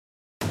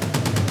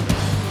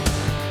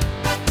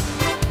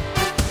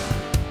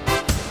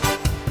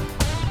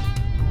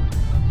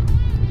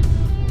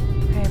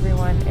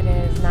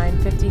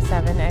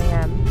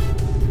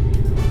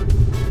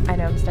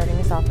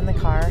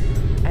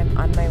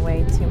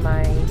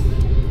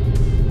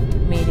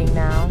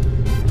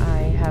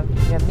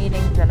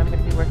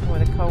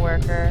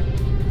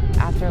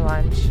after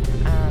lunch,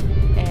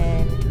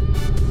 and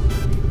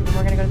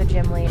we're going to go to the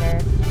gym later.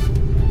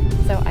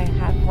 So I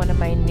have one of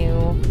my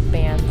new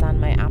bands on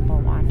my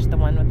Apple Watch, the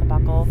one with the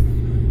buckle.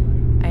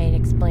 I had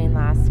explained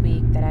last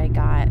week that I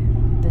got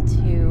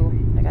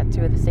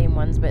two of the same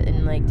ones, but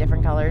in like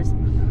different colors.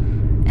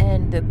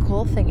 And the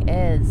cool thing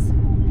is,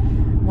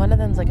 one of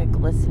them's like a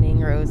glistening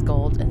rose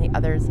gold and the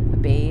other's a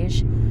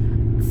beige.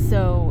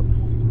 So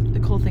the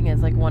cool thing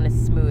is, like, one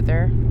is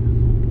smoother,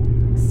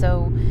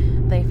 so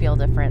they feel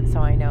different, so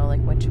I know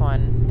like which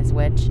one is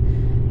which.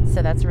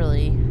 So that's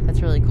really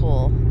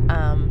cool.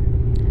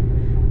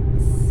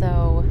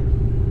 So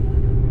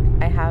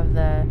I have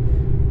the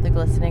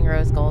glistening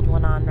rose gold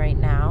one on right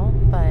now,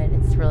 but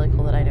it's really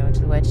cool that I know which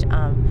is which.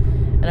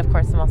 And of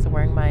course I'm also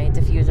wearing my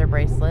diffuser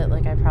bracelet.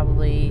 Like, I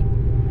probably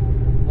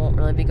won't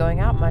really be going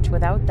out much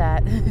without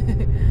that.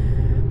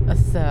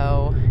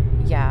 So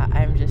yeah,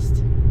 I'm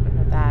just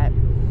that.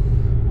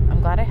 I'm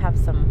glad I have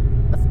some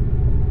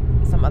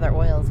other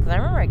oils, because I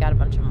remember I got a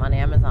bunch of them on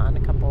Amazon,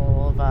 a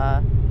couple of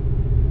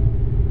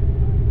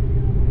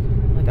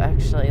like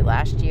actually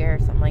last year or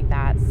something like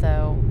that.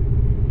 So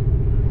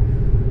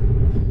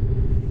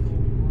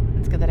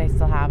it's good that I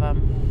still have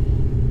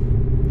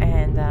them.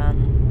 And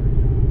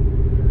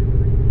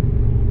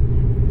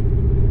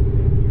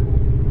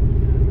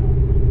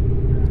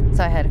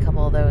so I had a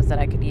couple of those that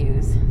I could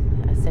use,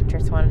 a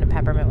citrus one and a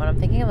peppermint one. I'm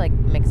thinking of like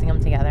mixing them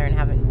together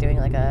and doing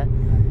like a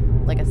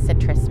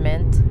citrus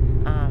mint,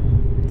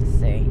 to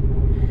see.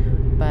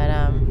 But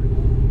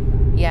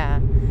yeah.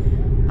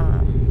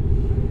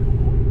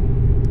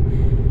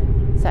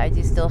 So I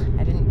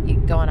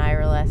didn't go on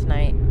Ira last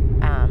night.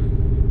 I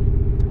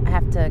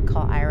have to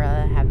call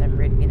Ira, have them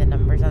read me the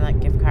numbers on that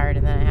gift card,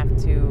 and then I have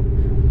to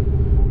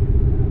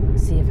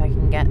see if I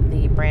can get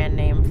the brand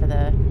name for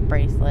the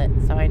bracelet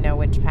so I know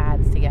which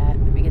pads to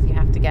get, because you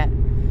have to get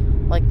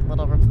like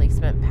little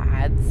replacement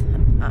pads,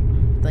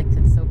 like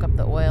to soak up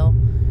the oil.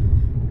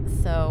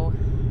 So,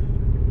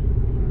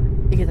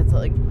 because that's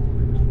what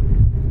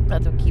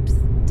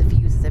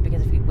diffuses it,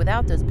 because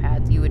without those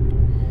pads, you would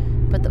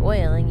put the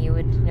oil in, you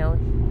would,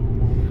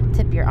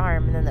 tip your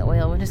arm and then the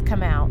oil would just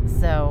come out.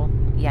 So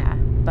yeah,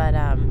 but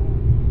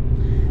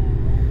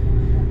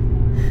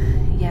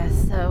yeah,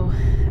 so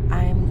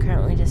I'm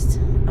currently just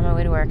on my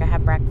way to work. I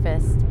had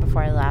breakfast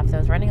before I left. I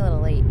was running a little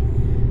late,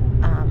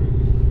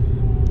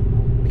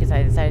 because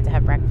I decided to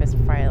have breakfast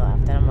before I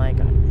left, and I'm like,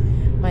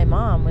 my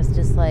mom was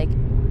just like,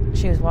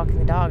 she was walking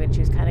the dog and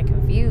she was kind of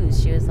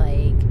confused. She was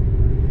like,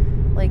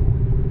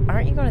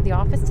 aren't you going to the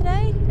office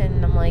today?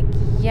 And I'm like,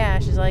 yeah.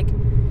 She's like,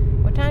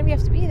 what time do you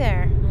have to be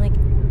there? I'm like,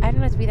 I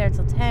don't have to be there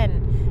until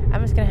 10.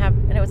 I'm just going to have,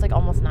 and it was like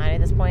almost 9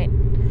 at this point.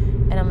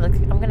 And I'm like,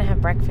 I'm going to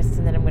have breakfast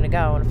and then I'm going to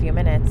go in a few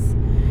minutes.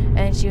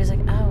 And she was like,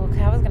 oh,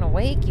 okay, I was going to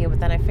wake you, but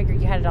then I figured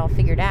you had it all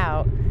figured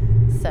out.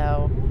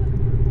 So,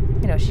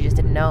 she just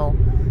didn't know.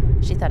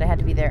 She thought I had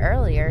to be there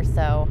earlier.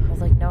 So I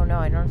was like, no,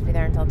 I don't have to be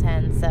there until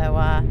 10. So,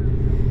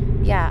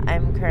 yeah,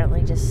 I'm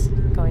currently just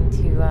going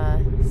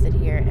to sit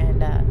here,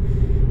 and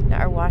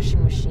our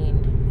washing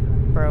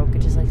machine broke. It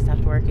just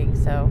stopped working.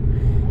 So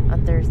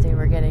on Thursday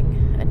we're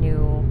getting a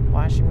new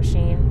washing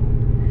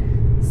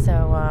machine.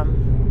 So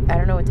I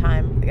don't know what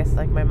time. I guess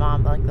my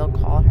mom, they'll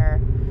call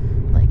her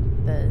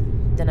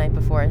the night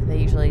before. They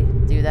usually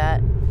do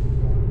that.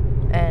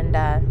 And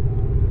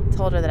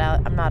told her that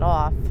I'm not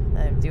off.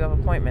 I do have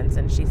appointments,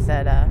 and she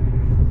said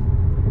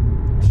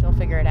she'll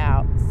figure it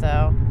out.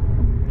 So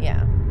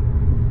yeah.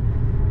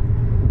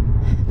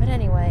 But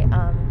anyway,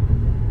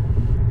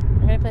 I'm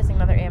going to place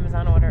another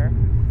Amazon order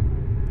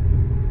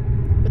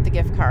with the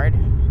gift card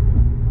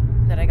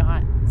that I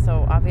got.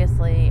 So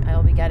obviously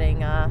I'll be getting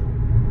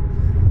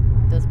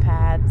those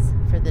pads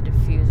for the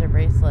diffuser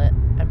bracelet,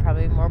 and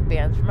probably more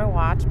bands for my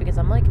watch, because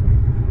I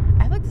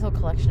have this whole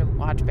collection of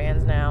watch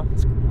bands now.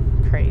 It's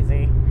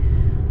crazy.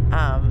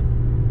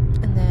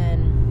 And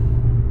then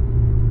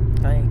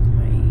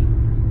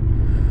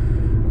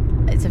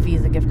it's a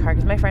Visa gift card,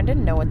 because my friend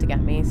didn't know what to get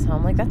me, so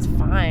I'm like, that's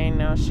fine.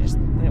 No, she just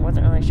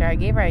wasn't really sure. I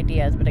gave her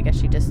ideas, but I guess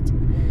she just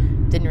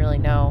didn't really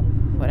know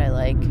what I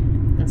like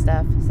and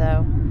stuff.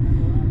 So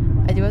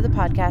I do have the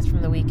podcast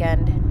from the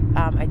weekend.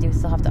 I do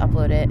still have to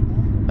upload it.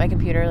 My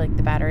computer,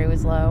 the battery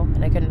was low,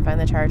 and I couldn't find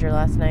the charger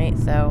last night,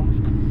 so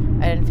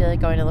I didn't feel like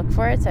going to look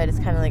for it, so I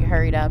just kind of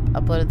hurried up,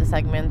 uploaded the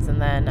segments,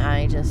 and then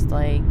I just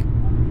then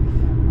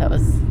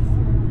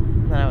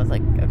I was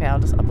like, okay, I'll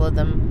just upload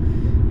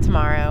them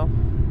tomorrow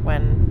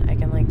when I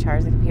can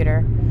charge the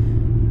computer.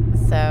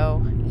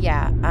 So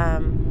yeah,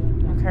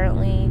 I'm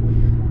currently,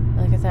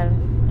 like I said,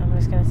 I'm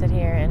just gonna sit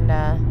here and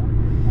I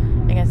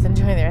guess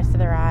enjoy the rest of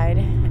the ride,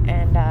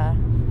 and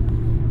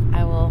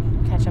I will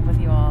catch up with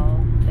you all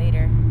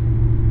later.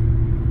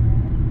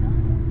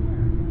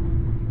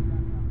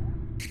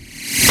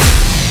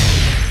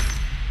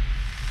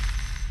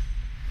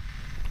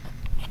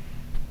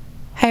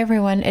 Hi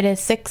everyone, it is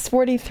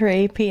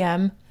 6:43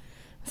 p.m.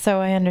 So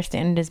I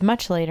understand it is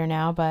much later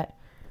now, but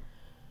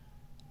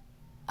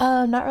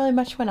not really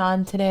much went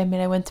on today.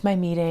 I went to my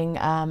meeting,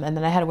 and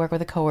then I had to work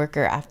with a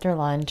coworker after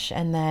lunch,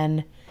 and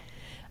then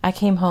I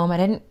came home. I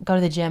didn't go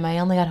to the gym. I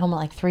only got home at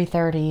like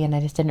 3:30, and I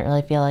just didn't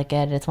really feel like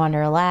it. I just wanted to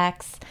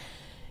relax.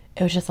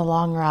 It was just a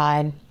long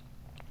ride.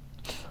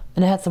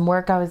 And I had some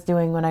work I was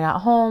doing when I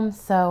got home,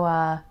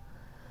 so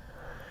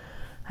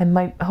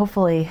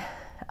hopefully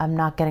I'm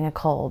not getting a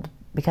cold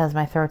because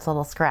my throat's a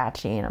little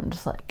scratchy, and I'm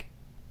just like,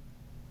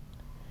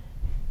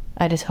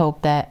 I just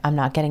hope that I'm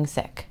not getting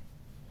sick.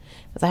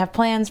 Because I have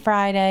plans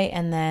Friday,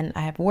 and then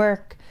I have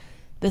work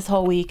this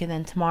whole week, and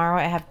then tomorrow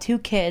I have 2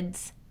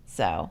 kids,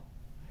 so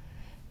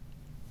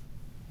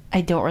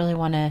I don't really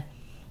want to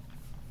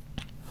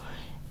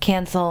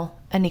cancel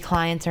any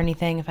clients or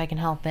anything if I can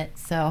help it.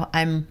 So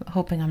I'm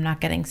hoping I'm not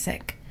getting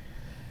sick.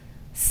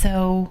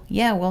 So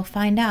yeah, we'll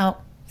find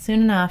out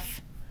soon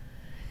enough.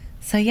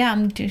 So yeah,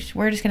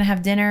 we're just gonna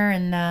have dinner,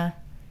 and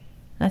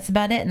that's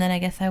about it. And then I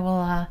guess I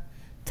will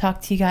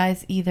talk to you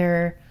guys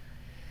either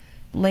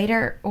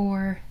later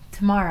or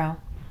tomorrow.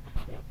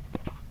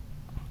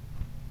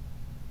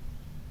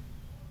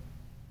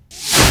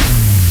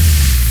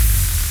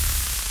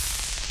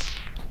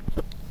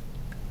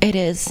 It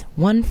is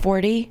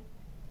 1:40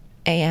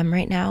 a.m.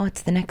 right now.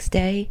 It's the next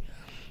day.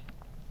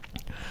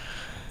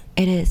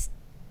 It is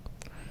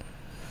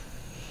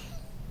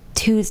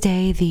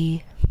Tuesday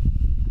the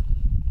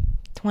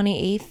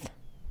 28th,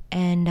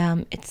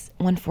 and it's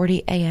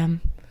 1:40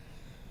 a.m.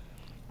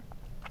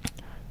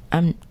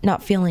 I'm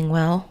not feeling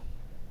well.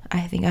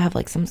 I think I have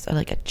like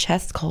a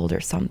chest cold or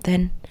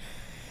something.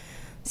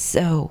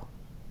 So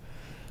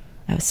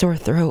I have a sore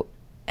throat,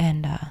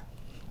 and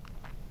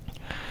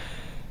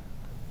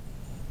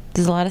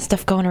there's a lot of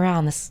stuff going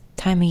around this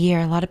time of year.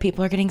 A lot of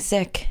people are getting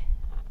sick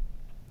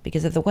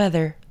because of the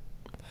weather,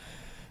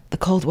 the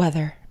cold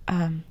weather.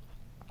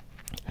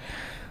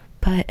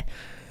 But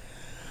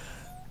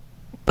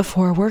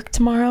before work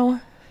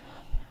tomorrow,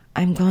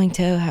 I'm going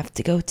to have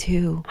to go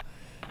to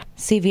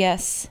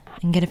CVS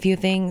and get a few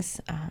things.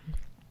 I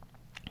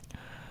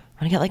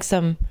want to get like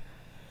some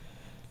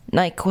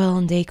NyQuil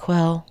and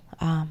DayQuil.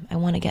 I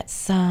want to get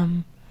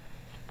some,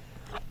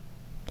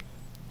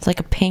 it's like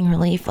a pain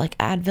relief, like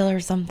Advil or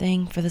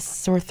something for the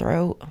sore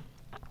throat.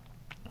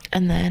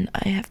 And then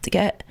I want to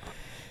get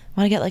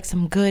like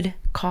some good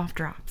cough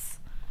drops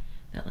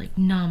that like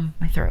numb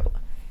my throat.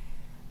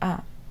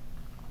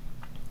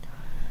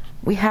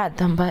 We had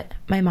them, but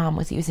my mom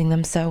was using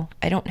them, so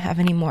I don't have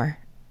any more.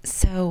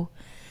 So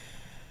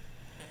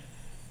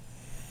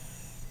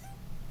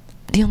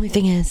the only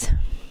thing is,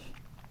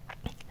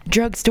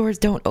 drugstores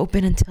don't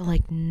open until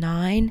like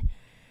 9,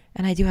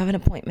 and I do have an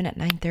appointment at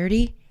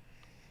 9:30,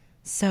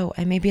 so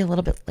I may be a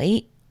little bit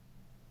late.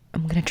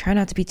 I'm going to try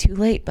not to be too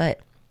late,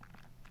 but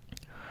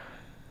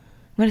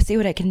I'm going to see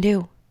what I can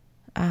do.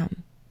 I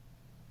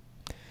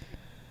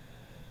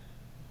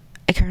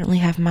currently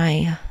have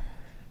my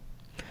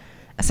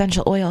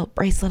essential oil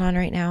bracelet on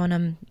right now,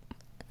 and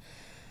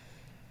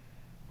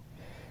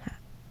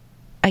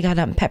I got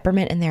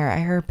peppermint in there. I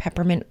heard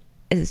peppermint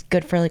is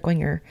good for like when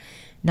you're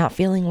not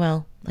feeling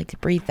well, like to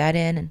breathe that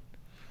in and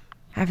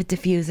have it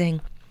diffusing.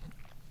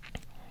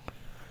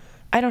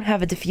 I don't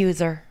have a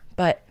diffuser,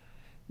 but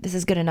this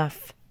is good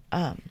enough.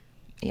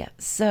 Yeah,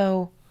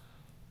 so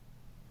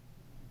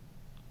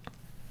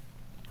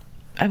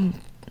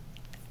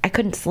I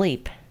couldn't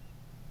sleep,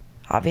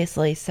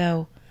 obviously,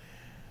 so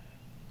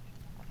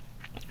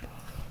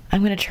I'm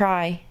going to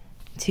try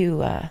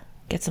to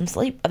get some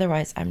sleep.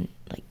 Otherwise, I'm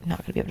like not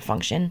going to be able to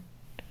function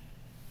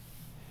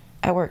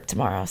at work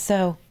tomorrow.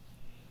 So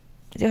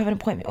I do have an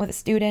appointment with a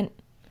student,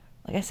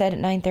 like I said, at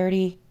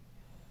 9:30.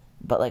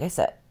 But like I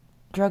said,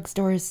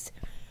 drugstores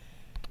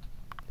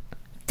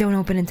don't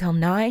open until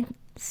 9.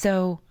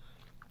 So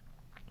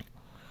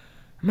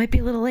I might be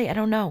a little late. I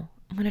don't know.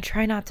 I'm going to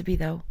try not to be,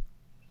 though.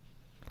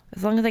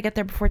 As long as I get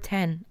there before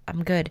 10,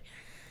 I'm good.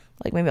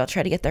 Like maybe I'll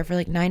try to get there for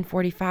like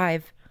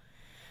 9:45.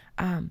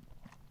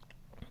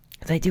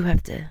 Because I do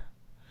need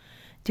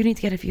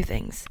to get a few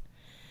things.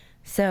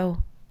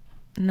 So,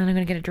 and then I'm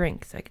going to get a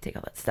drink so I can take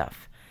all that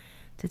stuff,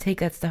 to take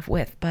that stuff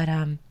with. But,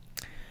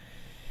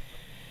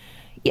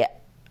 yeah,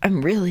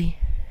 I'm really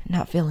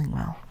not feeling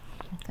well.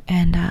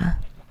 And,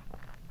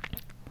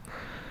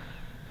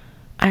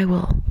 I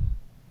will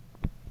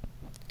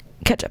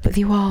catch up with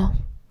you all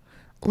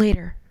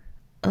later,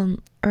 or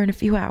in a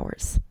few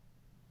hours.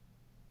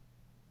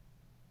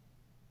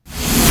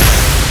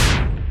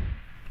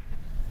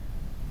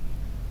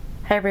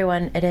 Hi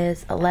everyone, it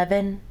is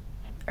 11,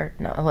 or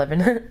not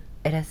 11,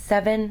 it is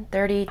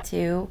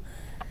 7:32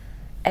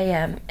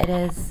 a.m. It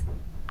is,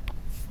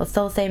 well,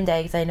 still the same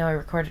day because I know I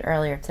recorded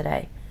earlier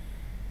today.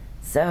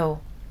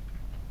 So,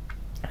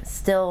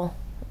 still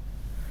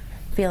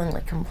feeling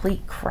like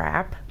complete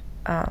crap.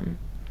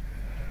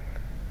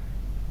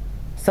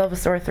 Still have a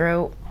sore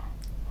throat,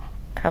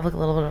 have like a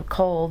little bit of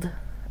cold.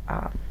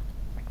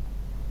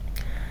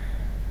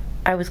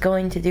 I was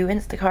going to do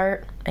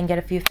Instacart and get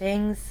a few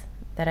things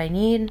that I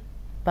need,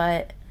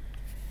 but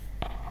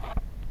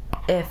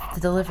if the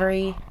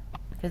delivery,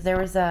 because there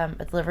was a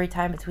delivery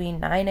time between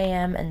 9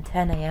 a.m. and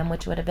 10 a.m.,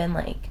 which would have been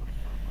like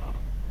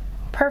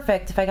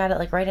perfect if I got it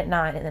like right at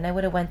 9, and then I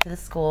would have went to the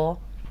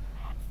school.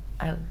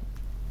 But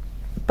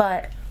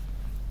But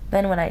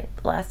then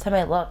last time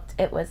I looked,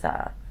 it was,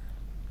 the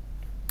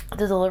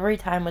delivery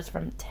time was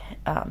from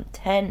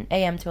 10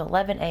 a.m. to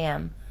 11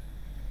 a.m.,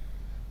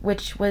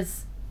 which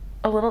was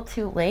a little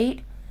too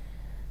late.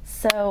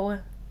 So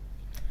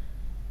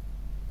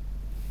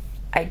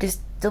I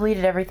just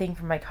deleted everything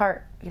from my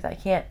cart because I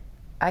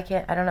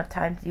don't have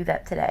time to do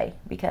that today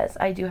because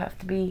I do have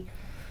to be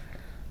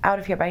out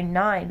of here by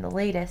 9, the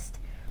latest.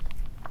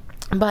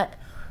 But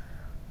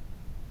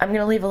I'm going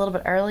to leave a little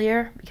bit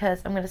earlier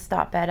because I'm going to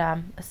stop at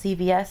a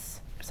CVS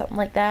or something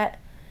like that.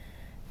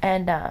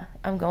 And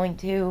I'm going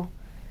to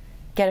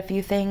get a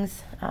few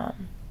things.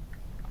 I'm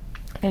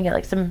going to get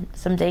like some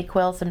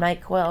Dayquil, some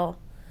NyQuil,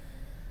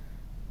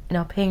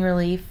 pain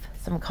relief,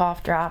 some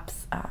cough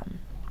drops,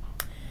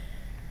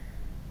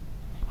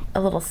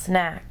 a little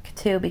snack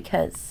too,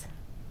 because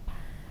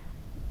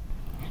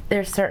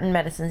there's certain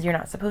medicines you're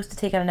not supposed to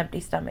take on an empty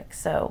stomach.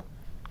 So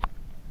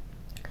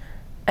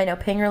I know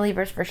pain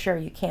relievers for sure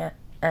you can't,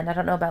 and I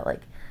don't know about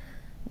like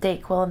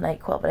Dayquil and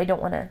NyQuil, but I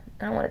don't want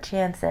to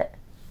chance it.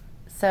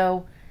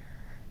 So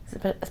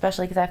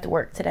especially because I have to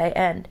work today.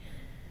 And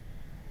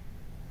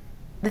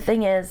the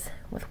thing is,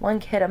 with one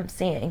kid I'm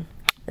seeing,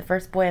 the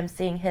first boy I'm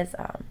seeing, his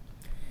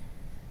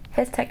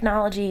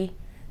technology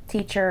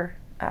teacher,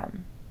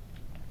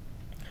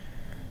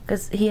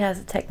 because he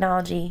has a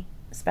technology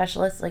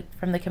specialist, like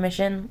from the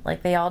commission,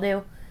 like they all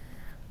do.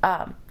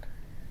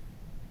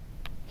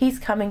 He's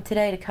coming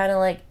today to kind of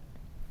like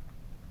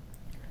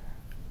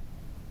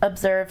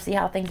observe, see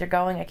how things are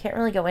going. I can't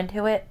really go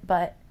into it,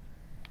 but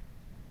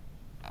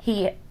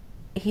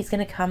he's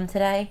gonna come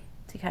today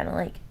to kind of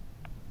like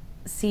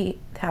see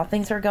how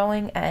things are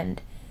going. And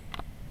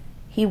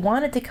he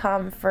wanted to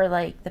come for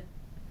like the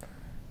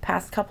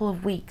past couple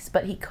of weeks,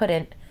 but he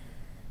couldn't.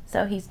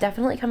 So he's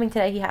definitely coming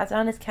today. He has it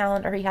on his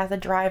calendar. He has a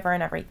driver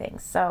and everything.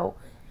 So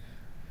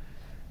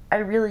I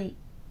really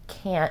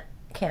can't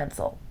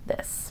cancel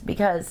this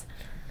because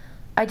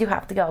I do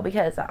have to go,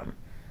 because I'm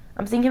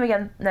seeing him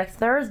again next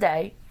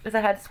Thursday, because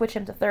I had to switch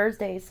him to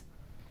Thursdays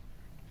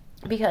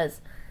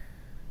because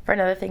for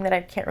another thing that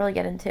I can't really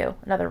get into,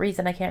 another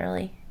reason I can't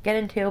really get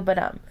into,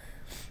 but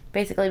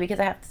basically because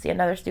I have to see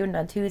another student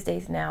on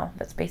Tuesdays now.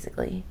 That's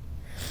basically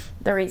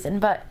the reason.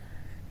 But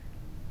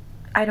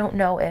I don't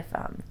know if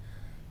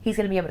he's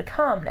going to be able to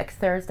come next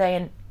Thursday,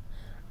 and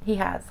he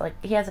has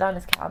it on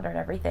his calendar and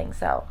everything,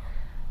 so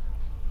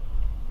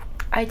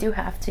I do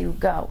have to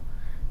go.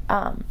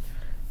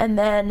 And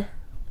then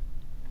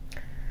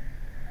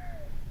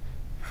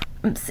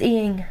I'm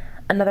seeing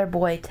another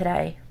boy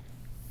today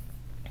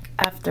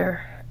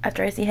after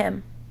I see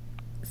him.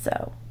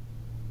 So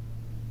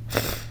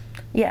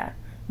yeah,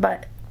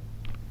 but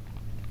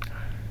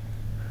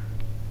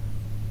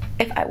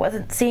if I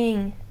wasn't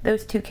seeing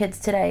those two kids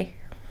today,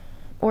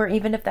 or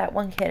even if that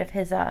one kid, if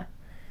his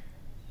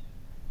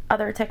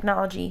other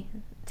technology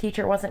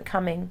teacher wasn't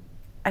coming,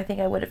 I think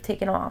I would have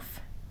taken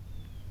off,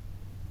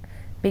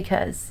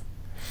 because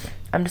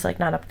I'm just like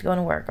not up to going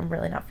to work. I'm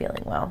really not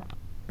feeling well.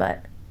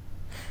 But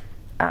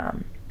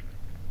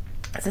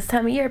it's this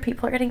time of year,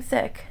 people are getting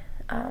sick.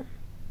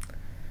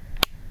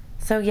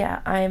 So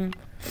yeah, and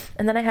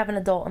then I have an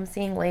adult I'm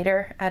seeing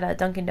later at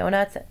Dunkin'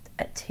 Donuts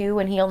at 2,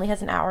 and he only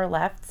has an hour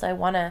left, so I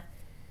want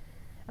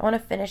to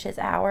finish his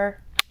hour.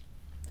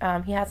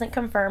 He hasn't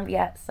confirmed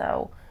yet,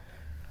 so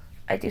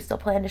I do still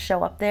plan to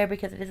show up there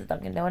because it is a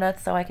Dunkin'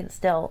 Donuts, so I can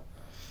still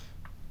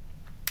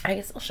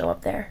show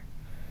up there.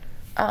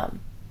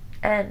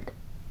 And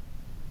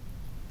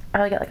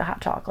I'll get like a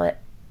hot chocolate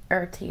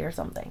or a tea or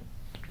something.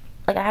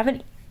 Like, I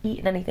haven't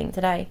eaten anything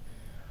today.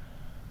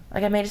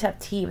 Like, I may just have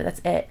tea, but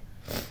that's it.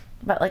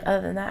 But like,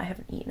 other than that, I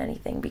haven't eaten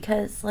anything,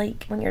 because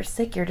like when you're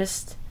sick, you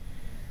just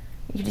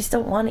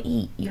don't want to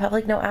eat. You have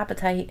like no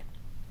appetite,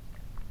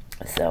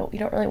 so you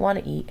don't really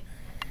want to eat.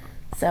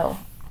 So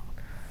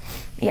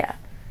yeah,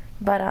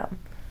 but I'm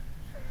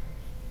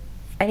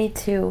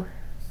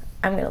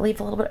gonna leave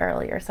a little bit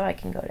earlier so I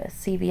can go to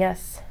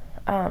CVS.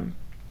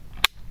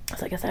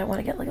 So I guess I want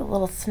to get like a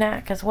little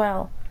snack as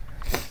well,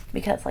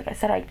 because like I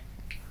said, I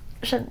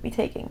shouldn't be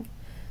taking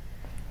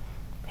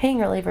pain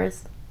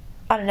relievers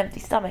on an empty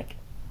stomach.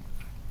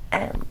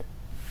 And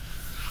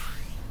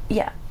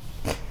yeah,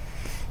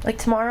 like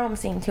tomorrow I'm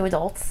seeing 2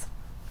 adults,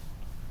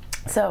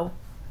 so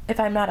if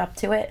I'm not up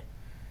to it,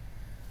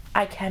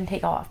 I can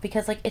take off,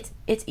 because like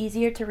it's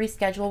easier to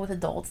reschedule with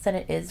adults than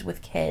it is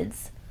with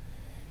kids,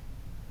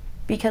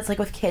 because like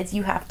with kids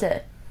you have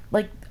to,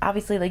 like,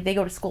 obviously like they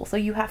go to school, so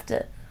you have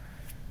to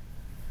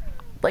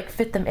like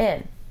fit them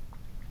in,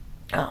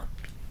 and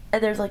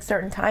there's like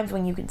certain times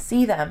when you can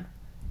see them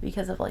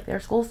because of like their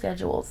school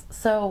schedules,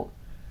 so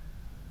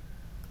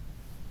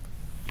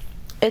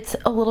it's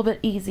a little bit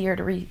easier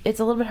it's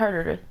a little bit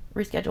harder to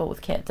reschedule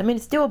with kids. I mean,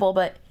 it's doable,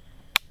 but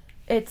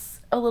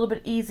it's a little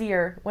bit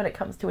easier when it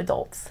comes to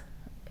adults,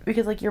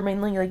 because like you're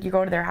mainly like you're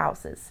going to their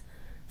houses,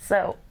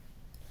 so,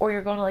 or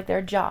you're going to like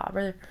their job,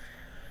 or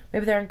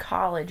maybe they're in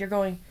college,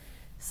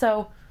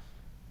 so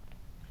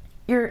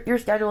you're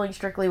scheduling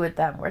strictly with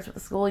them, whereas with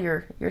the school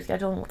you're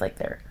scheduling with like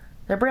their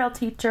Braille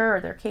teacher or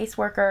their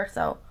caseworker.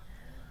 So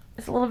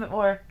it's a little bit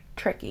more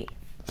tricky.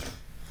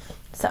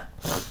 So,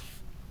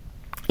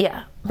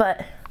 yeah,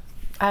 but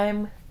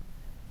I'm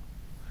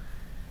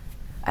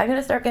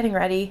gonna start getting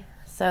ready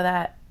so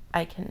that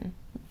I can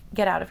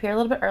get out of here a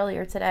little bit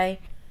earlier today.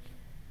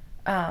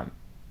 So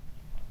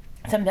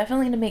I'm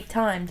definitely gonna make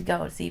time to go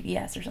to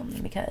CVS or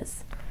something,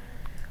 because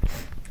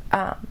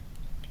I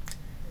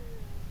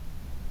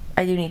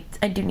do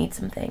need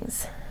some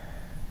things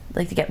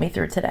like to get me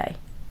through today,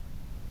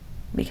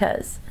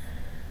 because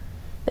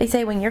they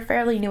say when you're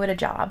fairly new at a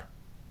job,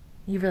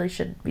 you really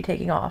should be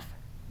taking off,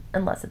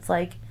 unless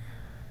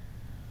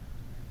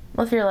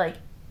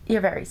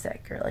you're very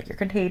sick, or like you're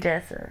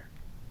contagious or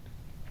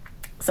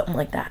something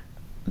like that.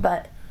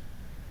 But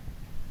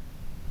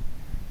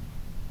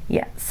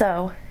yeah,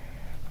 so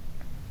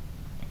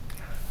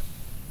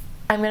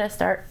I'm gonna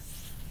start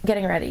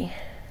getting ready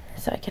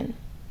so I can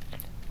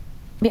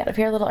be out of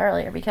here a little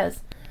earlier,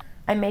 because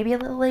I may be a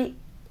little late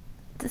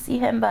to see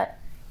him, but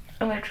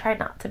I'm gonna try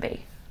not to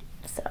be.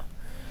 So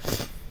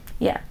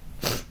yeah,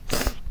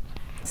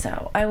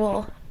 so I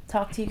will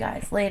talk to you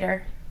guys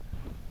later.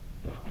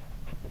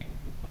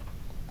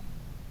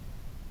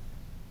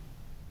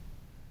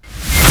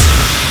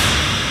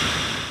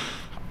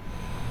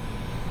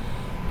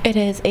 It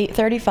is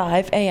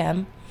 8:35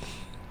 a.m.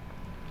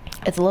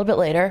 It's a little bit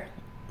later,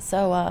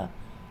 so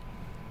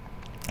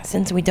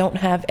since we don't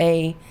have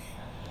a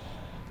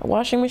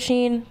washing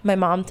machine, my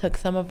mom took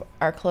some of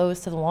our clothes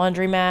to the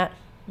laundromat.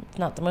 It's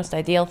not the most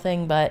ideal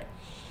thing, but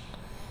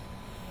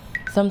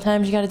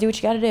sometimes you gotta do what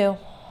you gotta do.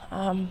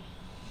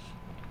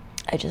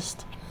 I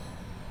just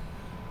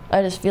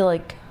feel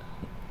like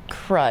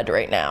crud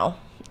right now,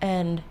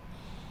 and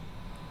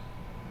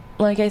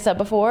like I said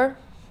before,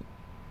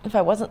 if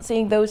I wasn't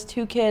seeing those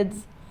 2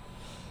 kids,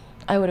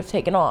 I would have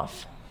taken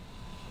off.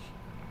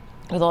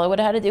 Because all I would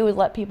have had to do was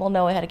let people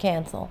know I had to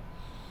cancel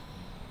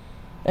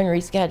and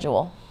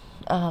reschedule.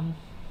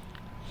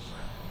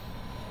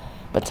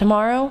 But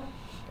tomorrow,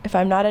 if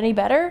I'm not any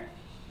better,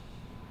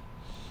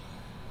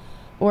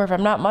 or if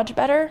I'm not much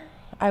better,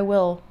 I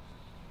will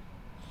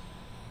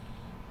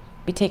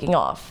be taking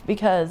off,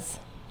 because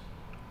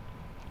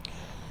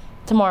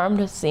tomorrow I'm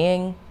just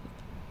seeing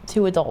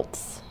 2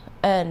 adults,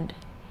 and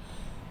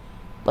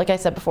like I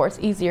said before, it's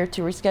easier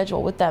to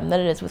reschedule with them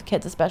than it is with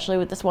kids, especially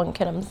with this one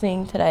kid I'm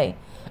seeing today.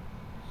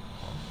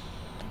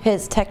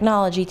 His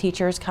technology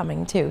teacher is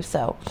coming too,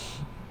 so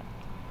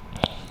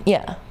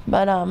yeah.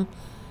 But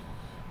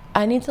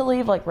I need to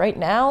leave like right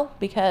now,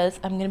 because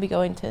I'm gonna be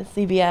going to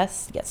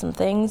CVS to get some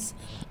things.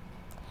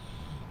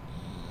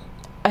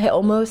 I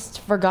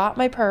almost forgot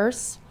my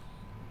purse,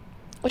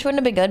 which wouldn't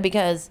have been good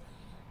because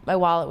my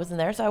wallet was in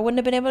there, so I wouldn't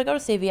have been able to go to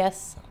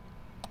CVS.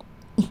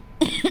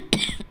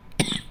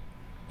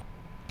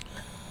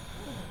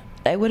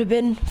 I would have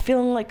been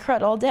feeling like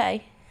crud all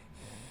day.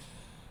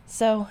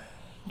 So,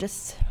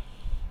 just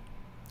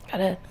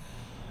gotta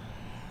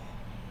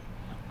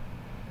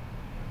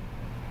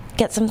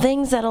get some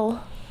things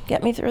that'll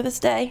get me through this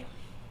day.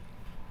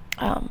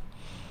 I'll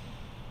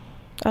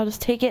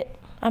just take it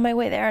on my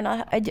way there, and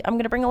I'm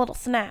gonna bring a little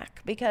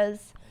snack,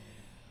 because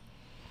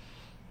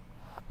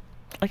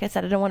like I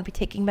said, I don't want to be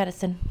taking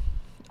medicine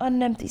on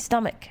an empty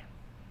stomach.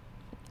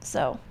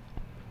 So,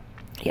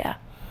 yeah.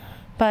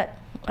 But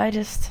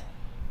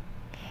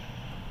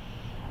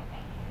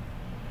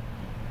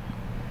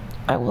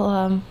I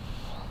will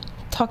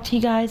talk to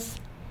you guys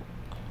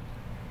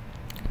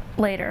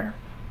later.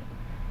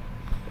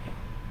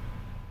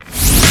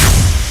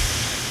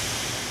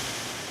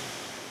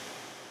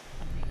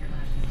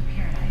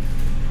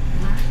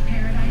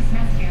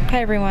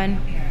 Hi everyone.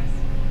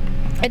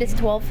 It is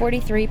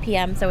 12:43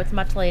 p.m., so it's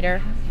much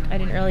later. I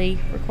didn't really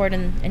record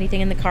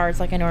anything in the cars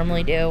like I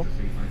normally do,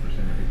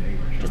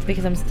 just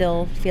because I'm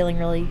still feeling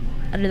really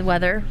under the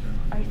weather.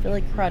 I feel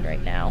like crud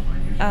right now.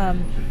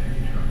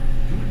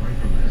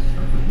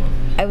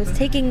 I was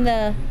taking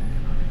the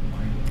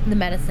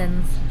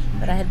medicines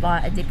that I had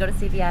bought. I did go to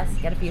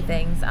CVS, get a few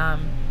things.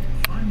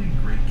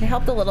 It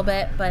helped a little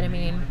bit, but I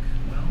mean,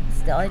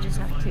 still, I just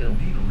have to.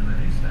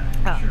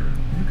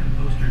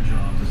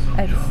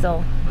 I'm just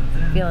still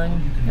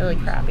feeling really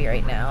crappy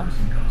right now.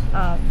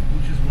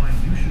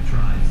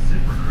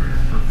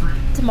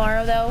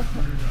 Tomorrow, though,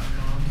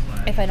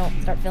 if I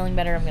don't start feeling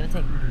better, I'm gonna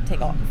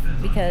take off,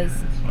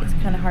 because it's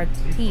kind of hard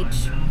to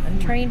teach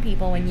and train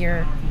people when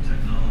you're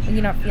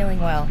not feeling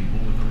well.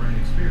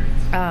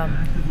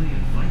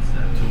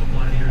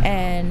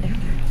 And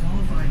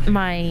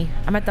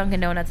I'm at Dunkin'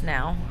 Donuts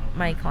now.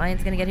 My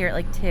client's gonna get here at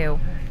like 2.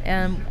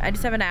 I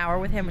just have an hour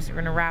with him, so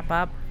we're gonna wrap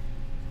up.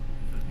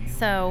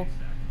 So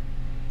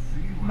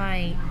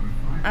I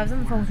was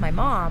on the phone with my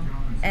mom,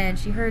 and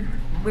she heard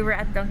we were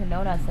at Dunkin'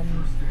 Donuts,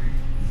 and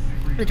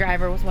the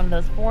driver was one of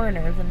those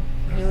foreigners, and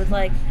he was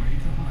like,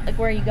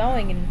 where are you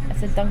going? And I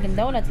said, Dunkin'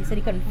 Donuts. He said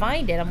he couldn't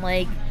find it. I'm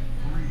like,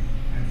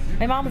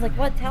 my mom was like,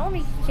 what? Tell him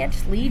he can't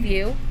just leave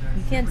you.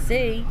 You can't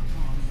see.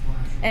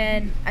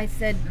 And I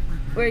said,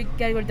 we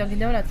gotta go to Dunkin'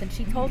 Donuts. And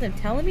she told him,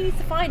 tell him he needs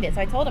to find it.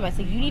 So I told him, I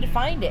said, you need to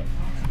find it.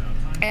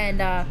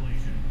 And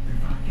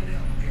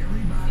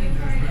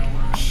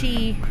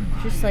she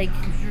just like,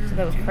 so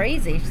that was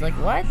crazy. She's like,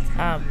 what?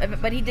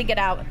 But he did get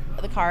out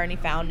of the car and he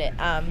found it.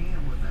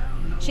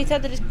 She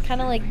said to just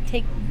kind of like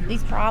take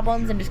these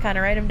problems and just kind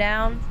of write them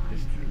down,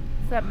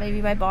 so that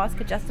maybe my boss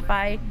could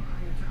justify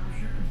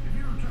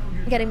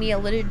getting me a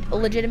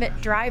legitimate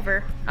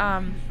driver.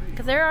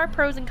 Because there are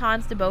pros and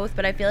cons to both,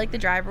 but I feel like the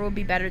driver will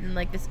be better than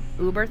like this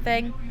Uber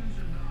thing.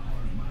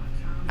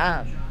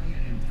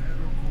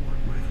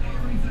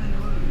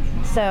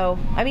 So,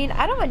 I mean,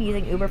 I don't mind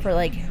using Uber for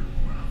like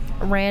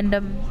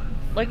random,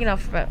 like, you know,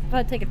 if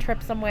I take a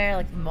trip somewhere,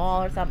 like the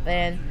mall or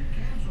something.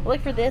 But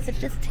like for this,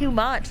 it's just too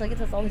much. Like, it's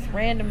just all these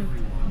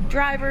random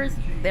drivers.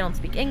 They don't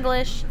speak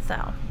English,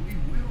 so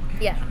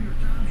yeah.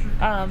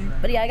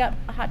 But yeah, I got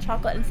a hot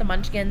chocolate and some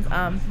munchkins.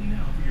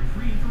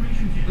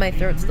 My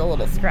throat's still a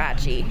little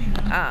scratchy.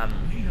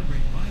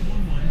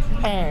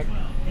 And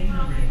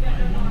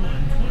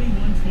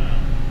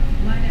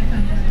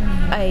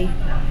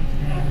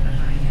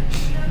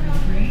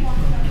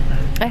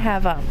I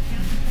have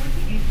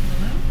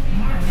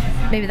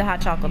maybe the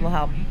hot chocolate will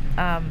help.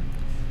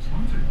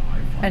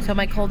 Until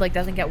my cold like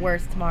doesn't get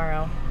worse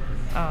tomorrow.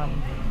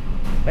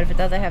 But if it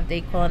does, I have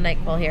Dayquil and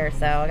NyQuil here,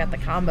 so I got the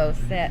combo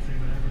set.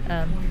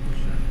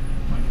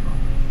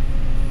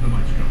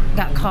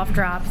 Got cough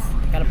drops,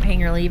 got a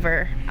pain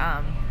reliever.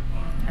 Of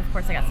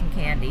course, I got some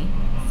candy.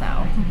 So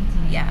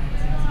yeah,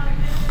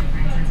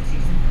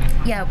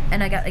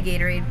 and I got a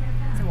Gatorade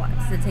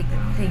to take the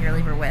pain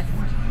reliever with.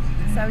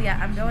 So yeah,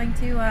 I'm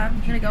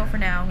gonna go for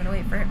now. I'm gonna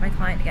wait for my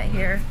client to get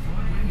here,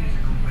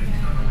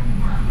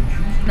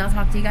 and I'll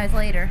talk to you guys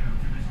later.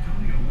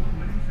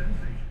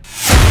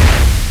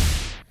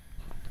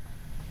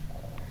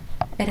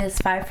 It is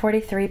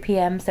 5:43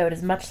 p.m., so it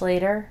is much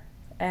later,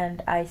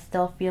 and I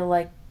still feel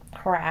like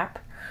crap.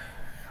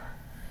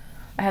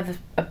 I have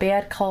a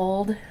bad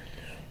cold.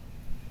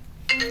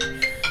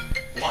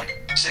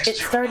 It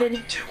started.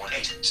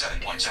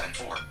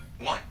 218-7174.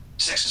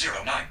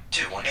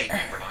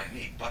 1-609-218. Remind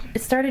me button.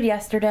 It started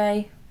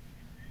yesterday,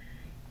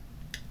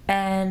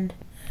 and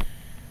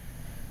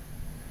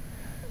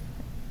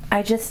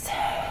I just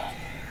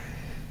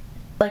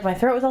like my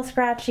throat was all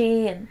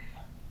scratchy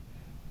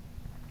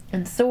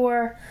and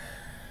sore,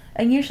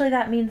 and usually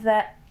that means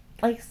that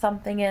like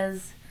something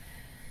is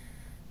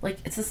like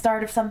it's the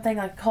start of something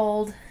like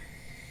cold.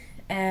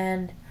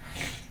 And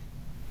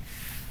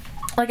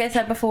like I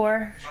said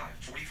before,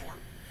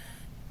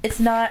 it's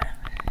not,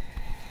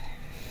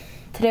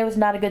 today was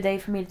not a good day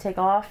for me to take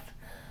off.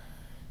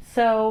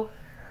 So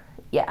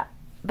yeah,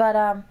 but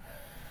I'm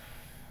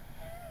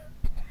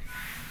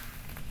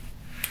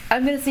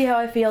gonna see how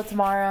I feel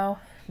tomorrow.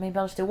 Maybe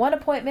I'll just do one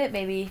appointment,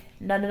 maybe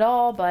none at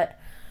all, but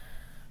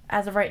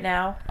as of right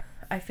now,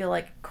 I feel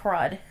like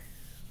crud.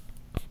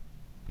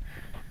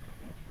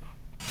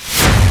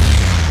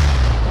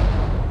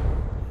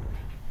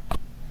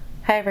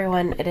 Hi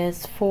everyone, it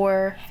is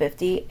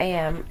 4:50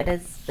 a.m. It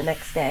is the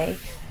next day.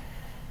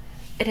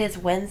 It is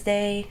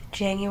Wednesday,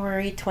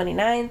 January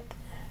 29th,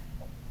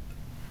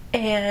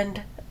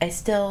 and I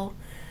still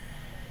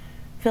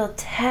feel a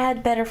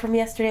tad better from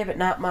yesterday, but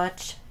not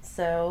much,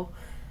 so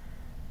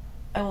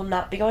I will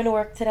not be going to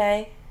work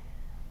today.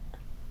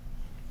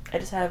 I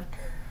just have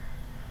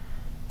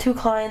 2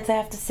 clients I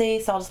have to see,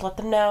 so I'll just let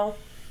them know.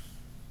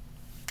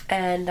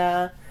 And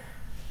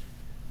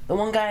the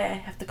one guy I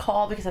have to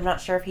call because I'm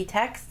not sure if he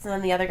texts, and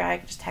then the other guy I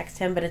can just text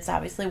him, but it's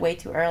obviously way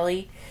too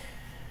early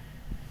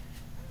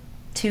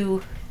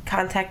to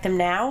contact him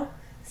now,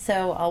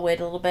 so I'll wait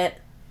a little bit.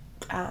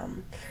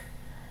 And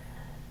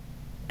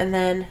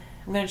then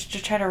I'm going to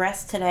just try to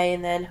rest today,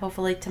 and then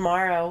hopefully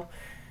tomorrow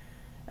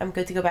I'm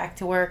good to go back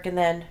to work, and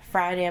then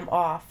Friday I'm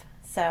off.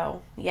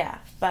 So yeah,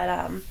 but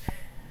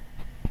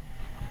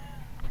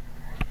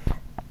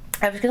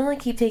I was gonna like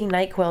keep taking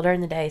NyQuil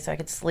during the day so I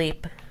could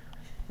sleep,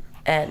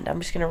 and I'm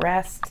just gonna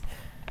rest.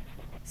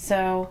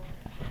 So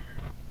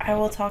I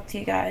will talk to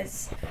you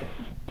guys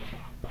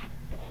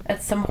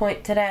at some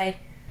point today.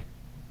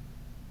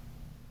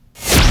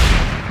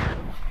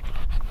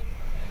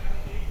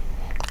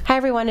 Hi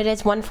everyone, it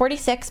is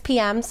 1:46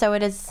 p.m. so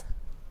it is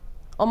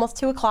almost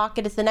 2 o'clock.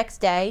 It is the next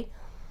day.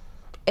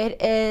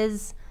 It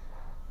is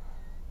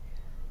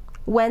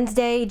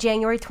Wednesday,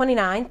 January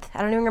 29th.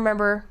 I don't even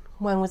remember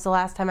when was the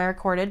last time I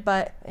recorded,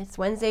 but it's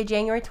Wednesday,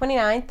 January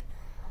 29th.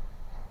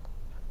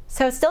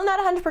 So it's still not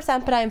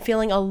 100%, but I am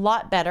feeling a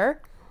lot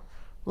better.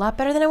 A lot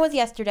better than I was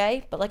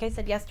yesterday. But like I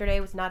said, yesterday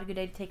was not a good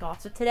day to take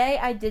off. So today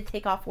I did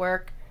take off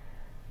work.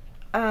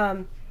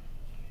 I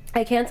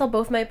canceled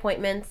both my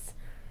appointments.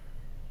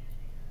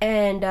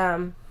 And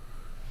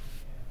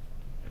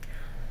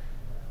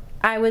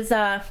I was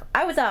up.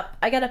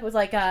 I got up, it was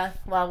like,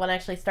 well, when I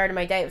actually started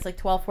my day, it was like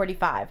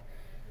 12:45.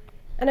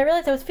 And I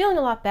realized I was feeling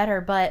a lot better,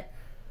 but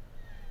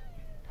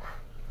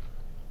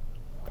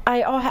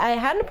I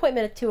had an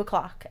appointment at 2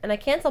 o'clock, and I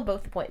canceled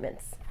both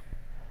appointments.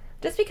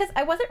 Just because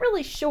I wasn't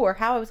really sure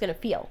how I was going to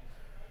feel.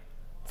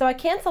 So I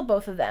canceled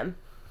both of them.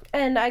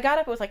 And I got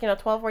up, it was like,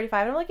 12:45,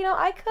 and I'm like,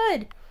 I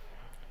could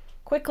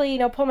quickly,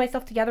 pull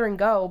myself together and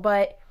go,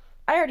 but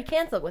I already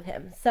canceled with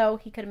him. So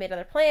he could have made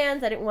other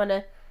plans. I didn't want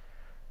to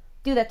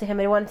do that to him.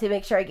 I wanted to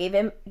make sure I gave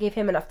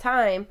him enough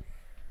time.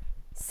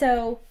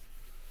 So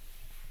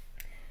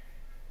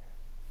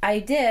I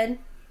did.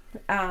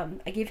 I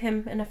gave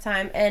him enough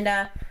time.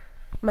 And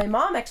my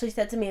mom actually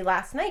said to me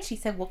last night, she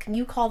said, well, can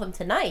you call them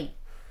tonight?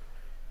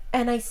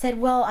 And I said,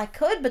 well, I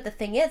could, but the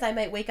thing is, I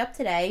might wake up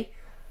today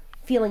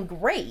feeling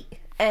great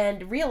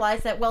and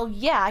realize that, well,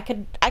 yeah, I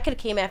could have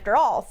came after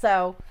all.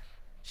 So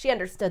she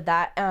understood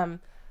that.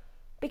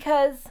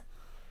 Because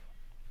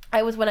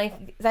I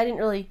didn't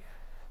really,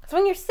 because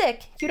when you're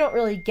sick, you don't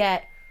really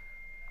get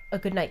a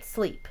good night's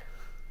sleep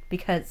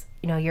because,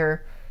 you know,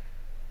 your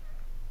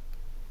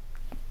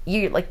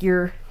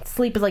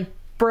sleep is like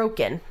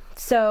broken.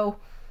 So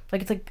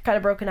like, it's like kind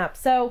of broken up.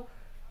 So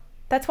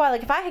that's why,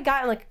 like, if I had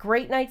gotten like a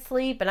great night's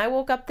sleep and I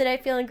woke up today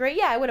feeling great,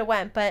 yeah, I would have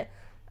went, but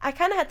I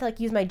kind of had to like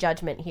use my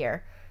judgment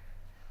here.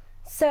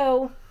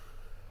 So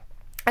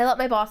I let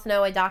my boss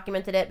know, I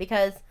documented it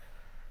because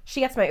she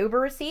gets my Uber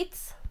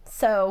receipts.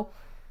 So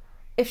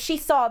if she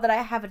saw that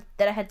I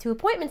had 2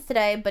 appointments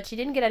today, but she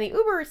didn't get any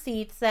Uber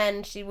receipts,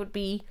 then she would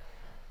be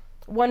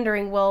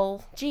wondering,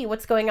 well, gee,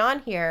 what's going on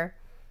here?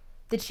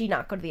 Did she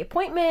not go to the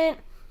appointment?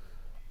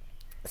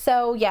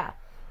 So yeah.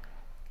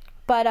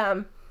 But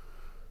I'm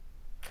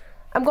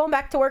going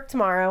back to work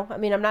tomorrow. I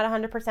mean, I'm not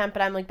 100%,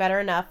 but I'm like better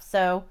enough.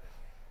 So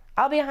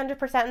I'll be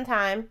 100% in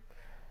time.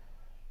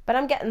 But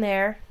I'm getting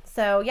there.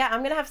 So yeah, I'm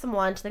going to have some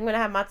lunch. I think I'm going to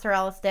have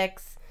mozzarella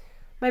sticks.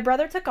 My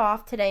brother took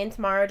off today and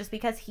tomorrow just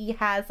because he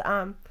has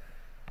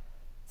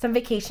some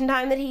vacation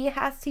time that he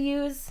has to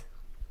use.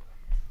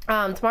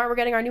 Tomorrow we're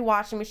getting our new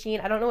washing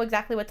machine. I don't know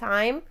exactly what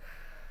time.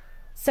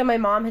 So my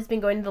mom has been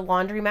going to the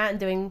laundromat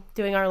and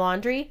doing our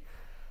laundry.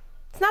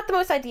 It's not the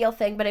most ideal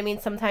thing, but I mean,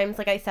 sometimes,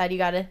 like I said, you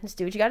gotta just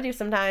do what you gotta do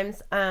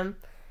sometimes.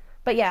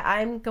 But yeah,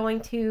 I'm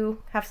going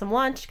to have some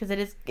lunch because it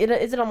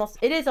is almost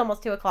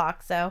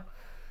 2:00. So,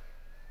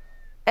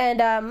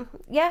 and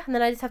yeah, and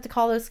then I just have to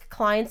call those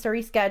clients to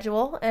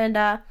reschedule, and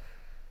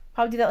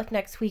probably do that like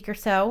next week or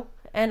so.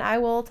 And I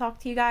will talk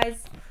to you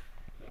guys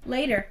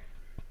later.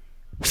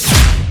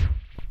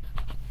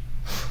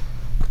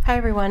 Hi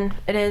everyone.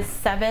 It is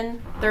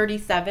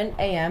 7:37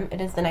 a.m. It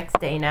is the next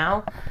day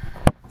now.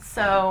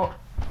 So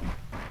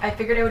I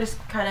figured I would just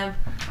kind of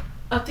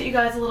update you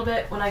guys a little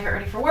bit when I get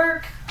ready for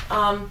work.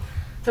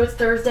 So it's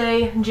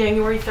Thursday,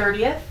 January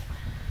 30th.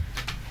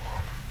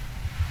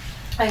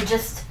 I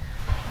just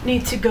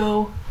need to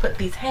go put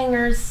these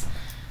hangers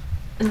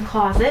in the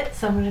closet,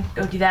 so I'm going to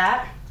go do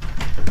that.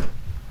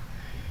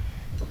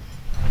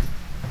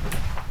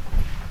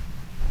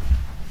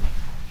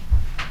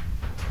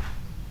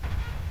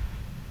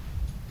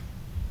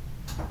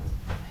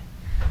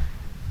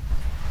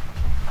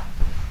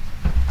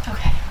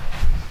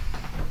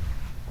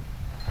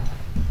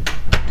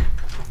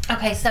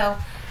 Okay, so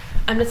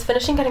I'm just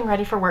finishing getting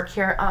ready for work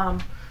here.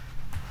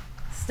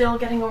 Still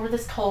getting over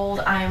this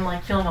cold. I'm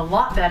like feeling a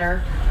lot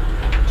better.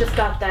 Just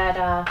got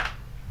that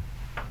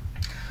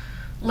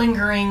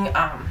lingering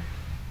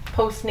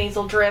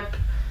post-nasal drip.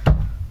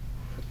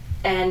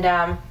 And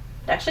it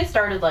actually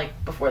started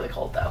like before the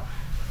cold though.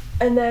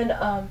 And then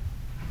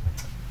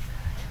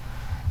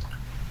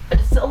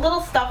it's a little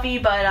stuffy,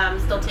 but I'm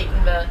still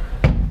taking the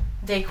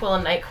Dayquil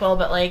and NyQuil,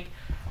 but like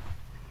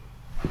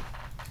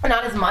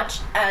not as much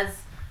as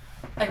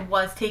I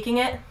was taking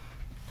it.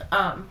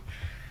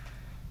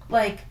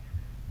 Like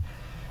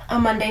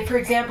on Monday, for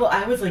example,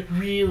 I was like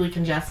really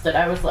congested.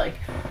 It was like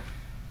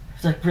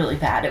really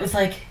bad. It was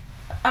like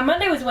on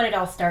Monday was when it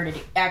all started.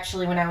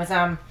 Actually, when I was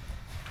on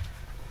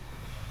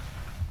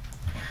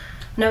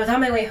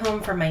my way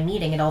home from my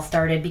meeting, it all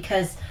started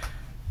because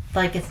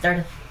like it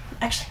started.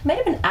 Actually, it might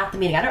have been at the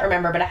meeting. I don't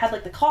remember, but I had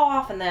like the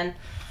cough, and then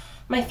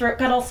my throat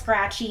got all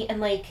scratchy, and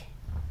like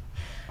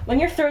when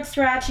your throat's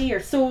scratchy or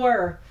sore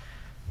or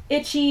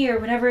itchy or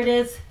whatever it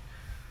is,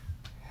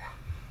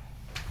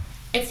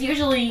 it's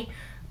usually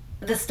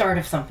the start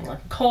of something like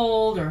a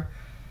cold or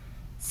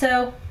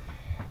so.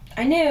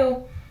 I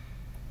knew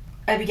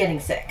I'd be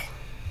getting sick.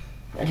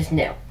 I just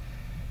knew.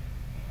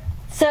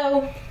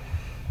 So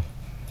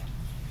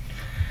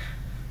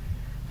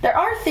there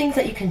are things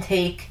that you can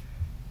take,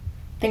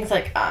 things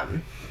like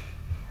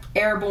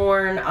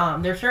airborne.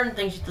 There are certain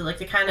things you do like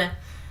to kind of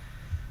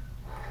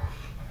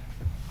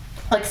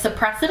like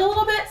suppress it a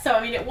little bit. So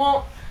I mean,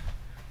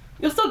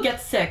 you'll still get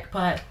sick,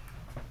 but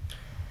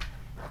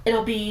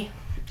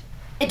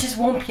it just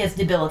won't be as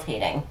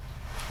debilitating,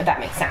 if that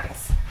makes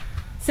sense.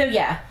 So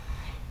yeah,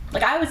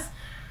 like I was,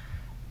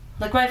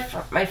 like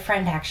my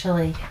friend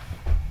actually,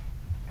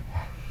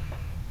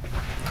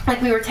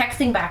 like we were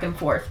texting back and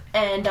forth,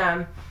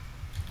 and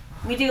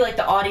we do like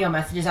the audio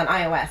messages on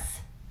iOS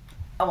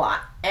a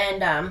lot,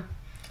 and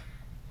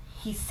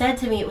he said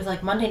to me, it was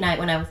like Monday night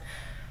when I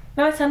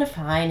sounded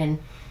fine, and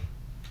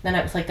then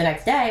it was like the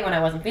next day when I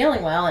wasn't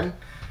feeling well, and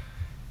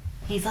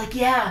he's like,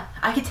 yeah,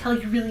 I could tell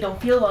you really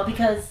don't feel well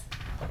because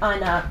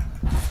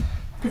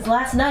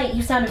last night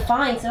you sounded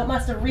fine, so it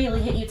must have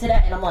really hit you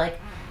today. And I'm like,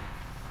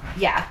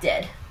 yeah, it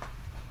did.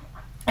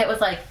 It was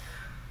like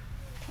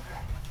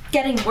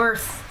getting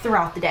worse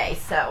throughout the day,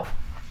 so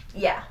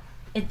yeah,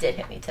 it did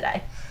hit me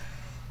today.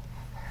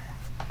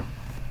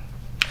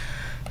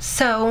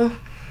 So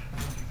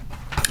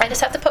I just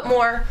have to put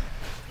more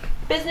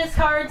business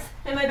cards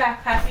in my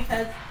backpack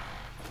because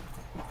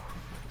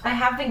I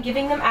have been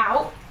giving them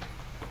out,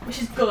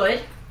 which is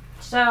good.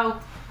 So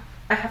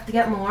I have to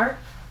get more.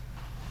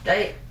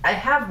 I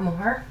have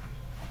more.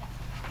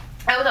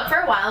 I was up for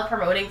a while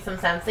promoting some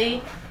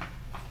Scentsy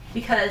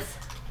because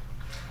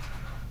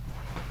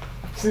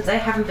since I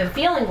haven't been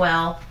feeling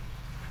well,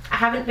 I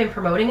haven't been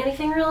promoting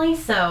anything really,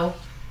 so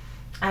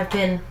I've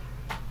been,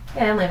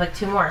 I only have like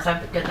 2 more, so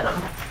I've been good that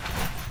I'm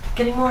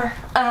getting more.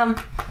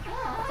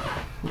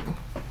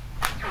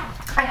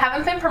 I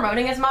haven't been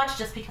promoting as much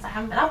just because I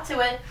haven't been up to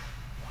it,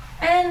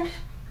 and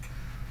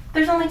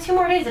there's only 2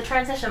 more days of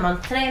transition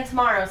month, today and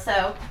tomorrow,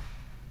 so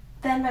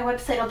then my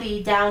website will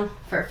be down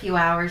for a few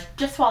hours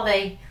just while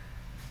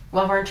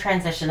we're in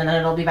transition, and then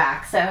it'll be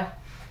back. So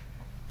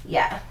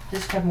yeah,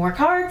 just have more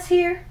cards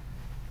here.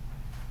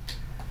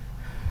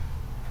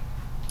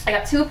 I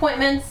got 2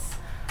 appointments.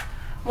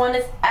 One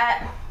is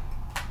at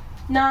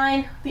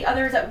 9, the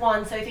other is at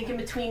 1, so I think in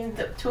between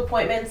the 2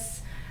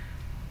 appointments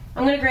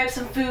I'm gonna grab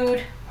some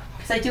food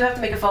because I do have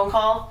to make a phone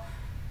call.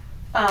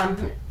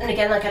 And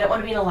again, like, I don't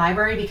want to be in a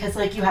library because,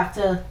 like, you have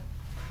to,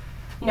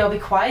 be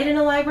quiet in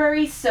a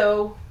library,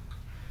 so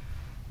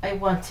I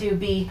want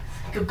to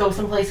go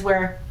someplace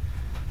where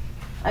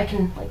I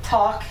can, like,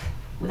 talk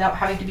without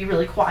having to be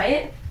really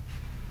quiet.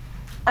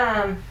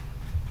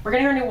 We're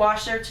getting our new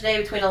washer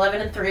today between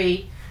 11 and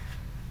 3,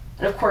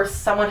 and of course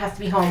someone has to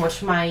be home,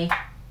 which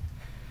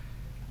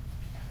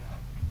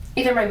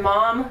either my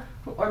mom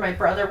or my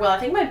brother. Well, I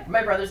think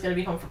my brother's going to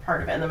be home for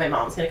part of it, and then my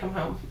mom's going to come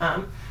home.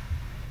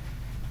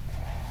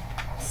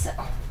 So,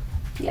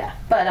 yeah,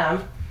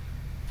 but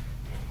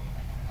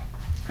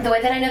the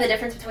way that I know the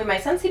difference between my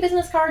Scentsy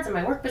business cards and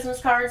my work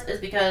business cards is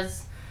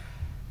because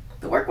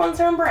the work ones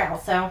are in Braille,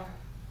 so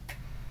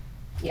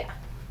yeah.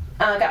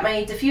 Got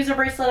my diffuser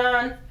bracelet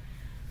on.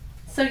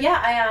 So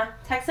yeah, I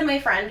texted my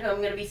friend who I'm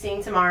going to be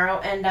seeing tomorrow,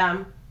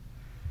 and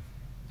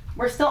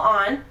we're still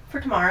on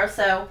for tomorrow,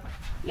 so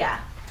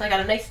yeah. So I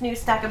got a nice new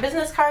stack of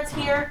business cards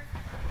here.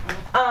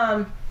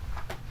 That's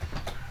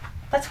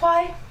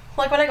why,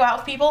 like, when I go out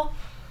with people,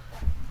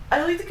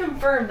 I like to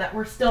confirm that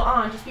we're still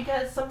on, just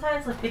because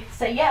sometimes, like, they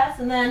say yes,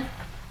 and then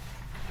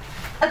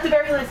at the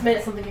very last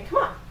minute something can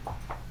come up.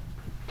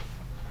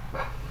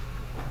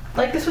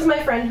 Like, this was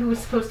my friend who was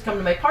supposed to come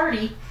to my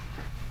party,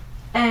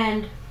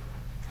 and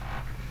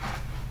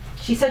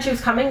she said she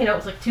was coming, it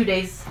was like 2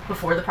 days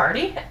before the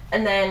party,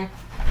 and then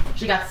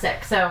she got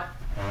sick. So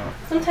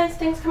sometimes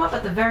things come up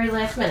at the very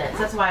last minute, so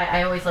that's why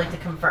I always like to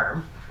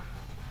confirm.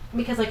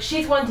 Because, like,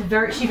 she's one to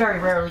she very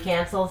rarely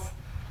cancels.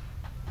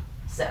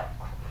 So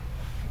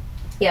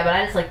yeah, but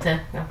I just like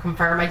to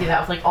confirm. I do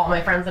that with, like, all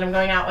my friends that I'm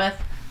going out with.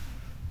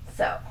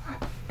 So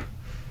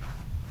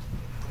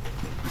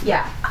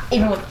yeah,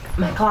 even with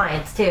my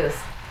clients too.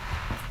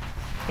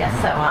 Yeah,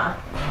 so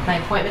my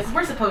appointments,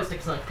 we're supposed to,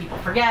 because, like, people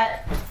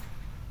forget.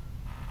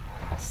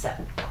 So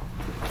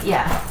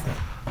yeah,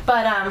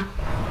 but I'm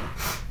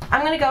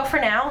gonna go for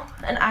now,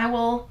 and I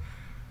will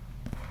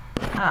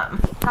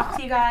talk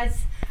to you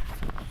guys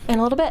in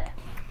a little bit.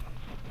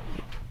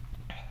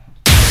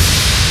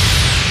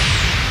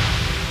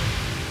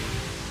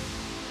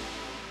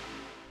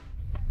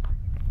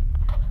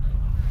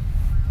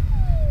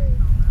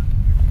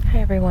 Hi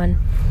everyone,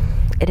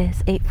 it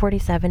is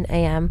 8:47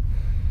 a.m.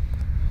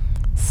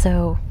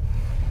 So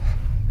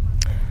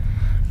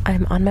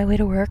I'm on my way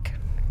to work.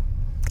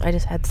 I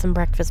just had some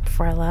breakfast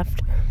before I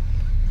left,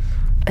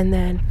 and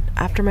then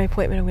after my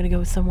appointment I'm gonna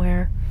go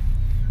somewhere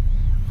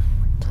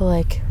to,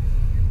 like,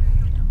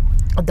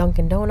 a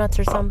Dunkin' Donuts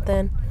or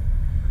something,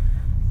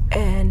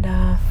 and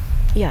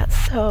yeah,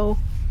 so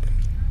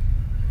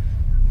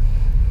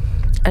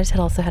I just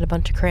also had a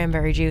bunch of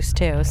cranberry juice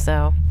too,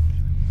 so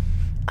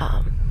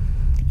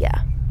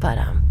yeah, but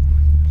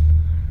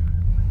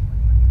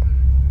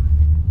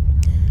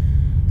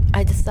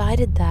I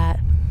decided that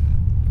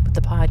with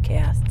the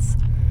podcasts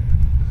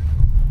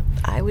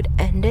I would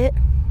end it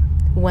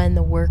when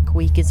the work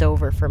week is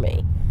over for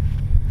me.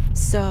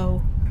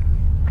 So,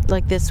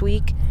 like, this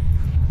week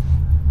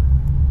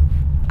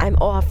I'm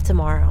off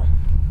tomorrow,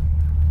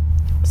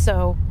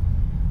 so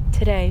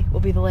today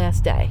will be the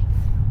last day.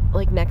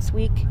 Like, next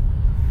week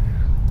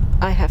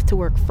I have to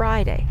work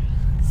Friday,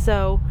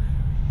 so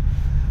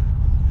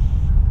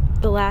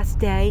the last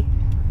day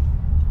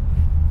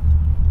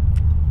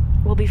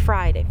will be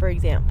Friday, for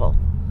example.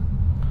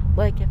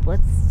 Like, if,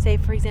 let's say,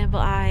 for example,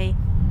 I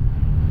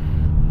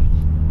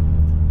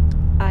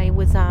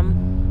was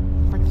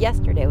like,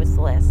 yesterday was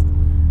the last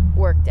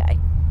work day,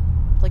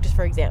 like, just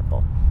for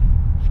example,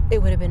 I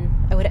would have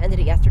ended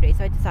it yesterday,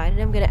 so I decided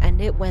I'm going to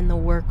end it when the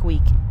work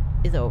week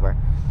is over.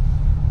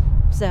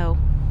 So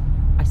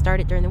I start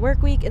it during the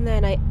work week, and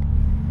then I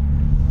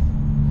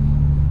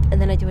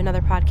do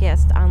another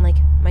podcast on, like,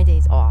 my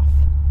days off.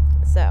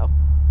 So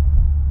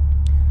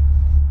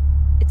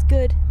it's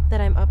good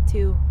that I'm up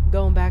to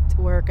going back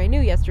to work. I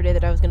knew yesterday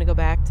that I was going to go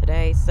back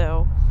today,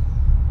 so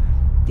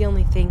the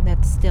only thing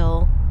that's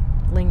still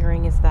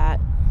lingering is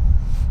that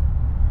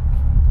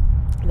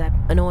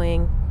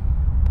annoying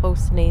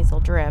post-nasal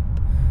drip.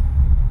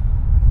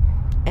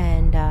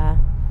 And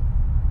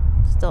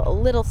still a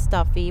little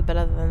stuffy, but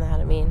other than that,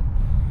 I mean,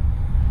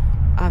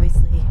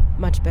 obviously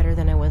much better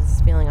than I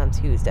was feeling on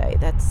Tuesday.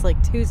 That's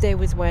like, Tuesday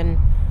was when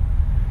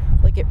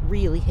like it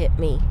really hit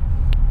me.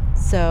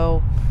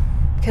 So,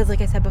 because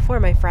like I said before,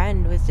 my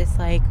friend was just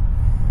like,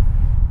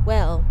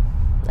 well,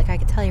 like I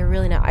could tell you're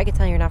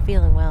not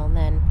feeling well, and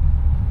then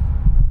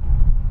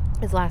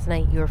is last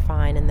night you were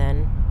fine, and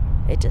then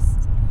it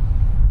just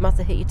must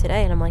have hit you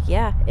today. And I'm like,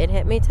 yeah, it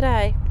hit me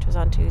today, which was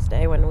on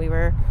Tuesday when we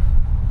were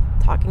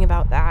talking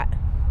about that.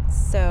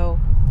 So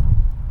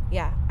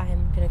yeah,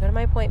 I'm gonna go to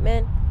my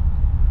appointment,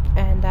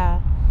 and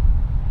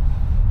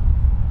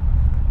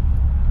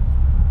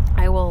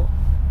I will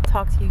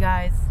talk to you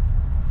guys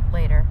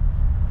later.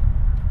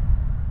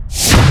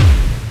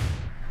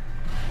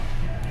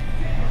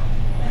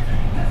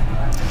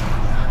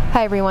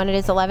 Hi everyone, it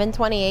is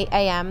 11:28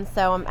 a.m.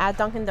 So I'm at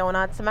Dunkin'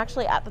 Donuts. I'm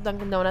actually at the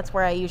Dunkin' Donuts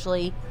where I used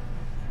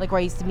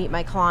to meet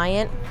my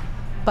client.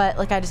 But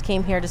like I just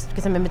came here just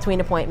because I'm in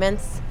between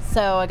appointments.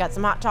 So I got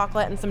some hot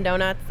chocolate and some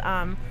donuts.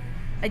 I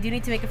do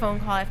need to make a phone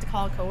call. I have to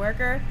call a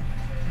coworker.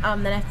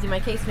 Then I have to do my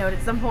case note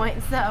at some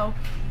point. So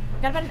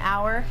I've got about an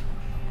hour,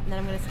 and then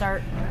I'm going to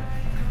start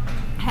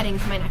heading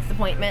to my next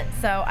appointment.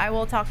 So I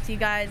will talk to you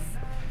guys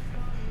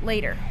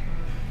later.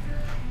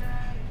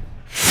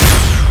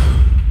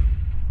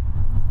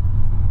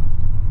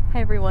 Hi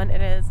everyone,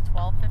 it is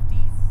 12:57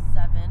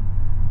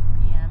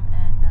 p.m.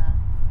 and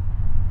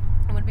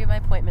I'm going to be at my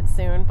appointment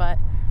soon, but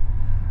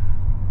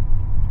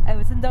I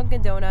was in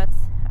Dunkin' Donuts.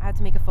 I had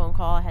to make a phone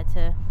call. I had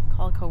to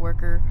call a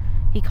coworker.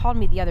 He called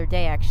me the other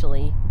day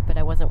actually, but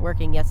I wasn't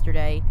working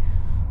yesterday.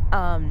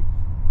 And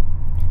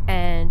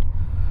I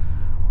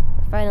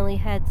finally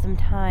had some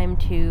time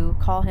to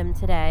call him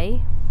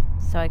today,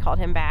 so I called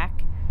him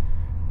back.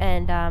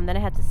 And then I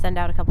had to send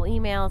out a couple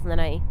emails, and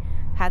then I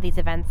had these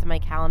events in my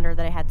calendar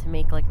that I had to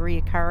make like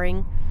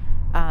reoccurring.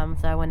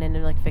 So I went in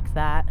and like fixed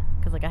that,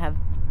 because like I have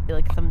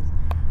like some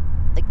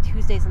like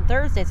Tuesdays and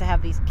Thursdays I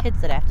have these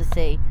kids that I have to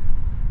see,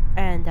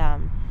 and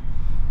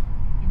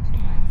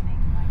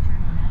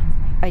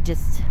I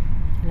just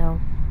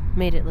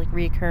made it like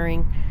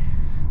reoccurring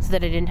so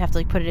that I didn't have to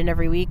like put it in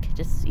every week.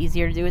 Just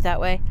easier to do it that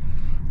way.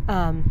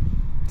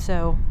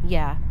 So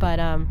yeah, but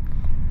I'm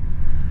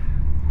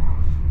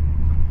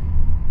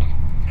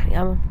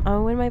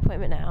in my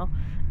appointment now.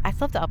 I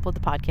still have to upload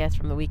the podcast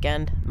from the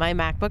weekend. My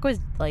MacBook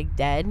was like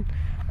dead,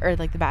 or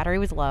like the battery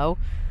was low,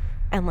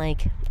 and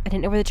like I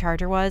didn't know where the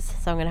charger was,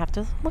 so I'm gonna have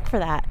to look for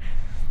that,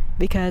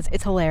 because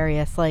it's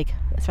hilarious. Like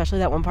especially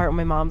that one part when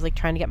my mom's like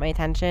trying to get my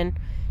attention,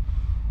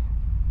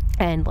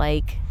 and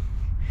like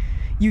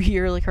you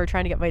hear like her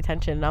trying to get my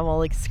attention, and I'm all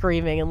like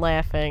screaming and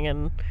laughing,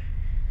 and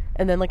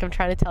then like I'm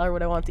trying to tell her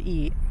what I want to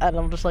eat, and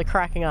I'm just like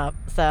cracking up.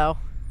 So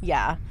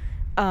yeah,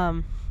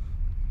 so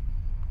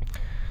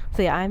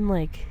yeah, I'm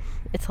like,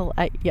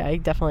 I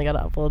definitely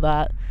gotta upload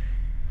that.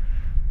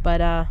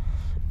 But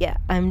yeah,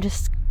 I'm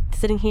just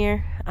sitting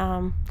here.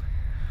 I'll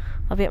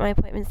be at my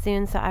appointment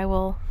soon, so I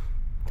will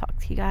talk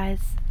to you guys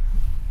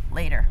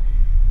later.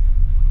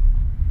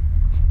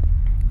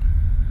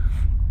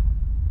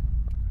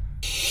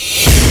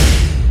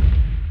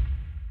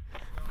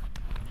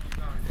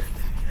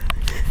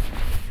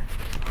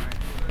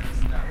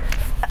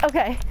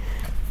 Okay.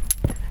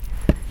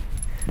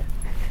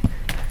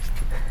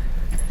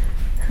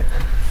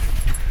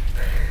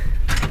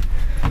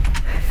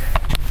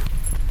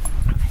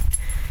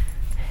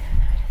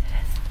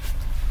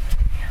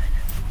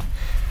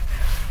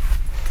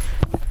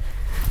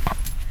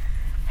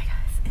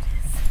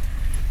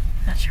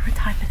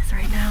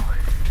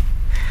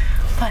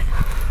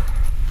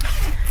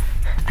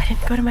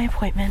 Go to my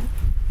appointment.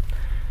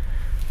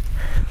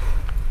 I'm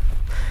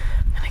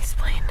gonna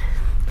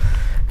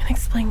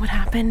explain what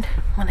happened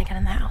when I get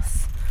in the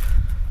house,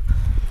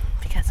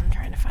 because I'm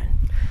trying to find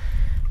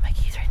my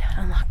keys right now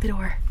to unlock the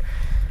door.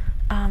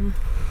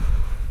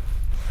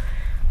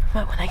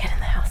 But when I get in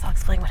the house, I'll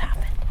explain what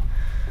happened.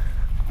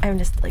 I'm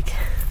just like,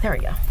 there we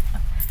go.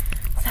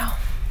 So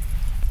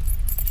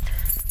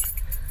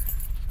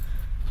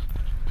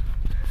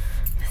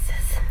this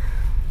is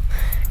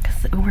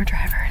because the Uber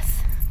driver is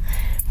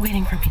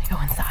waiting for me to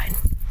go inside.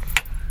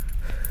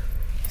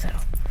 So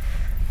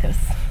it was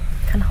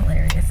kind of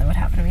hilarious at what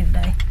happened to me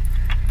today.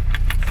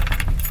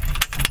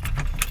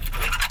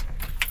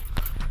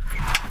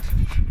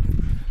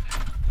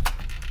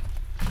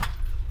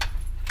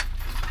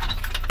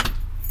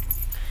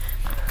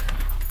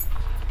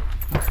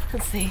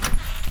 Let's see.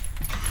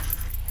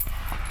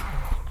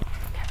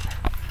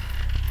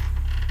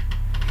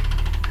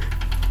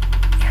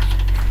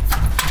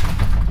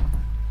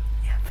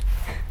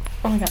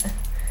 Oh my god.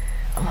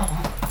 I'm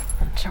home.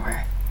 I'm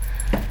sure.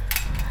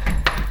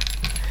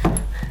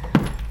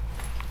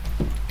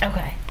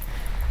 Okay.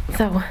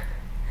 So,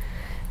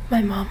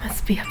 my mom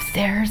must be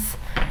upstairs.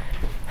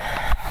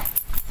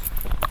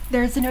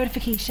 There's a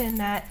notification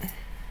that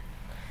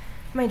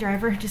my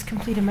driver just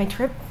completed my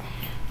trip.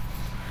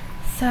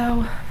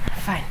 So,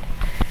 fine.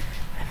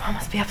 My mom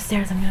must be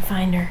upstairs. I'm gonna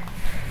find her.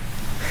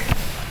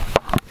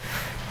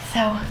 So,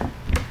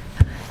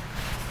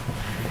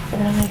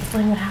 and I'm gonna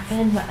explain what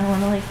happened, but I don't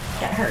want to like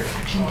get her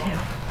reaction too.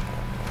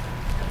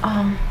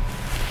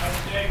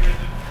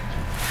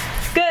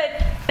 Good.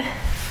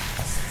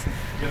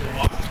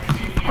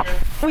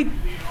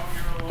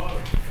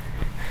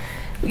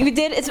 We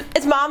did.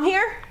 Is Mom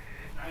here?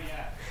 Not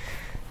yet.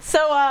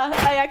 So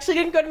I actually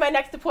didn't go to my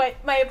next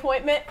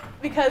appointment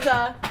because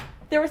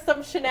there was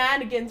some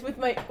shenanigans with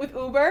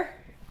Uber.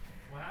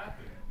 What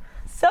happened?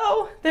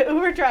 So the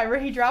Uber driver,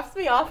 he drops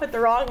me off at the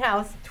wrong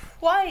house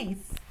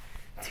twice.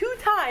 2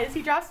 times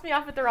he drops me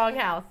off at the wrong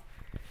house.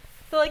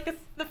 So like the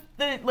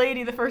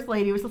first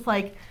lady was just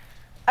like,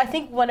 I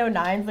think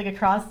 109's like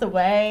across the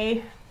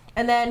way,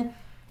 and then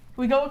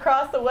we go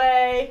across the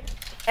way,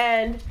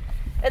 and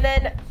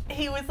then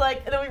he was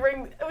like, and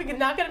then we can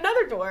knock at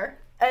another door,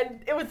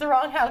 and it was the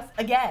wrong house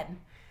again,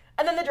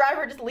 and then the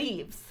driver just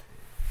leaves.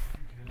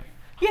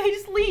 Yeah, he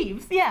just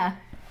leaves. Yeah.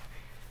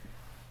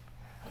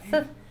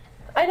 So,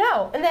 I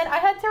know. And then I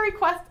had to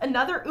request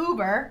another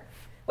Uber,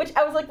 which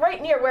I was like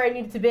right near where I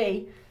needed to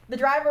be. The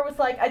driver was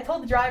like, I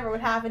told the driver what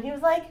happened. He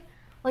was like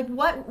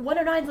what?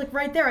 109's like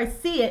right there. I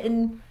see it,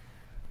 and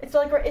it's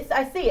like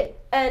I see it.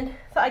 And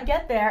so I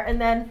get there, and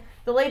then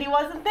the lady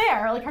wasn't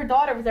there. Like her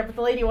daughter was there, but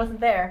the lady wasn't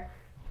there.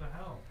 What the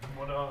hell?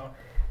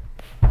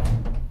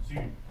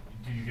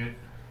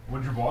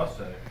 What'd your boss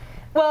say?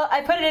 Well,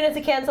 I put it in as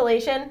a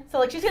cancellation, so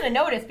like she's gonna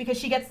notice because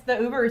she gets the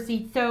Uber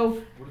receipt.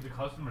 So. What did the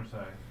customer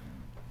say?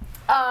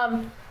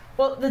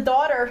 Well, the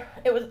daughter,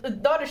 it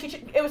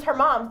was her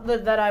mom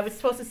that I was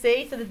supposed to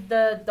see. So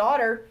the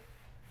daughter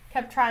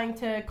kept trying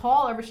to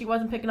call her, but she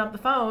wasn't picking up the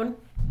phone.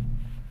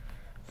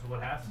 So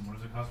what happened? What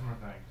does the customer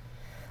think?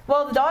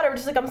 Well, the daughter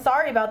was just like, I'm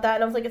sorry about that.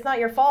 And I was like, it's not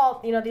your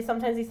fault. You know,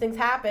 sometimes these things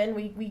happen.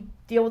 We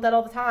deal with that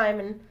all the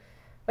time.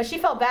 But she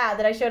felt bad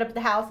that I showed up at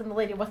the house and the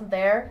lady wasn't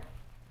there.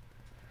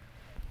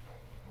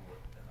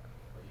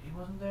 The lady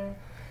wasn't there?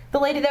 The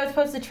lady that was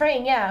supposed to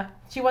train, yeah.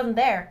 She wasn't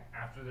there.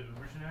 After the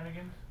Uber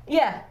shenanigans?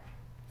 Yeah.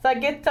 So I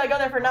go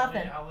there for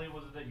nothing. How late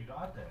was it that you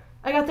got there?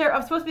 I got there, I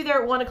was supposed to be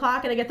there at 1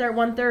 o'clock and I get there at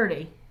 1:30.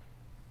 And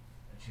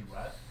she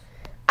left?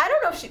 I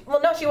don't know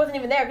if no, she wasn't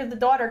even there because the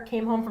daughter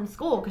came home from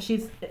school because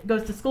she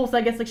goes to school, so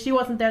I guess like she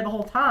wasn't there the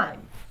whole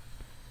time.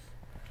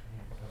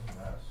 That's a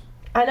mess.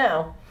 I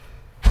know.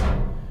 What are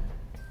you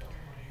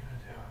gonna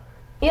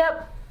do?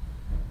 Yep.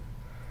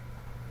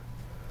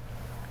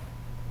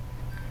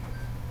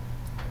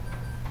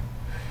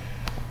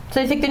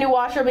 So you think the new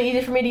washer will be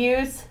easy for me to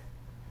use?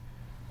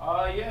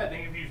 Yeah, I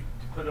think if you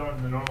put it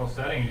on the normal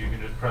settings, you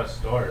can just press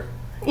start.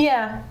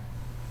 Yeah.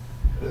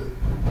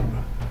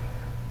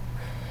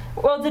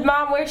 Well, did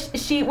Mom,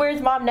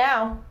 where's Mom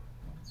now?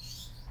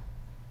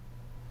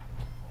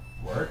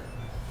 Work?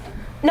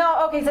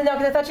 No, okay, so no,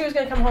 because I thought she was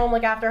going to come home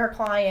like after her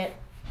client.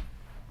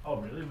 Oh,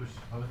 really? Was she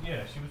supposed to?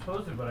 Yeah, she was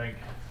supposed to, but I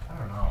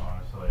don't know,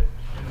 honestly.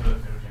 She didn't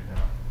really say what she was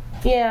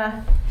doing.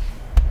 Yeah.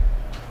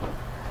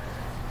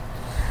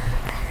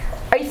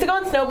 Are you still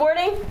going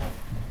snowboarding?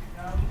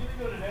 No, we did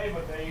go today,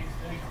 but they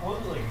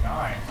closed at like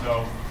 9,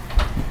 so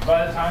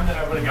by the time that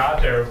I would have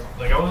got there,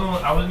 like I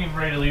wasn't even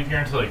ready to leave here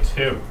until like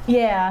 2.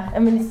 Yeah, I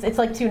mean it's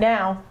like 2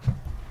 now.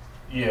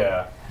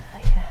 Yeah.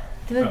 Yeah.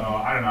 So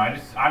I don't know.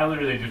 I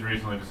literally just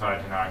recently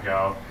decided to not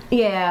go. I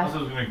Yeah.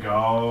 was gonna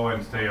go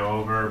and stay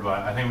over,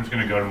 but I think I'm just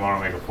gonna go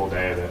tomorrow and make a full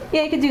day of it.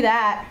 Yeah, you could do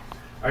that.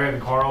 I got the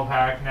car all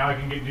packed. Now I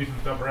can do some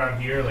stuff around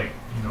here, like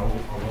a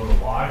load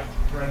of wash,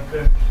 for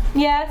instance,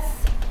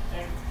 Yes.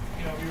 and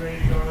be ready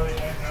to go really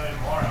nice and early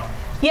tomorrow.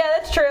 Yeah,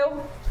 that's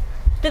true.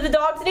 Did the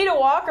dogs need a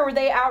walk or were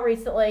they out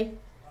recently?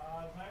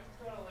 Max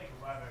is out at like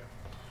 11,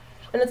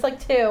 And it's like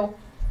 2. 2:30,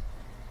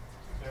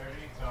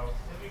 so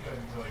it'll be good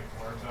until like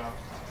 4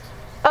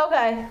 so.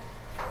 Okay. Yeah.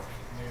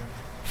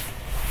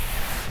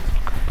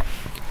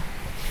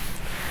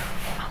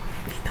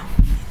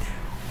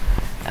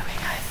 Okay,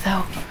 guys,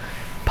 so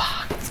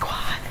Bog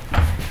Squad.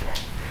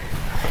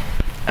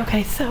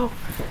 Okay, so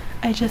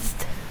I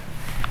just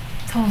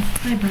told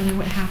my brother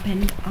what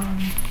happened.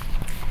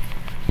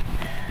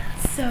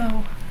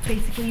 So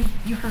basically,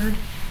 you heard.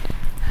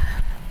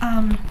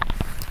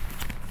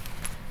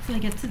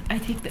 So I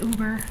take the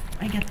Uber.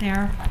 I get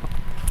there,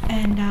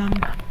 and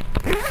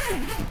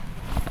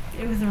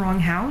it was the wrong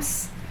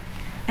house.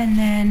 And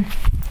then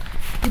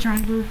the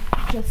driver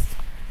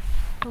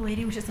the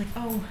lady was just like,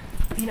 oh,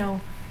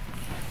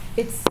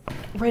 it's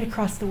right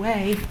across the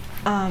way,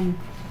 and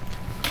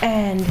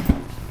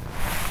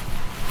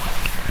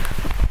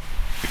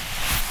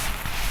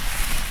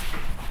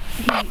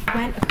he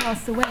went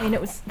across the way and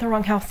it was the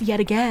wrong house yet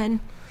again,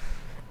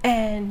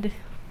 and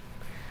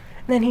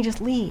then he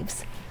just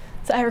leaves.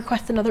 So I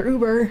request another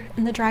Uber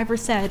and the driver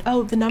said,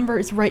 oh, the number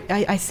is right,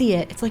 I see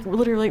it, it's like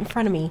literally in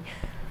front of me.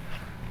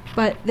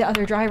 But the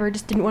other driver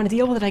just didn't want to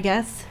deal with it, I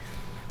guess.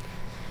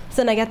 So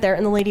then I get there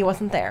and the lady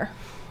wasn't there.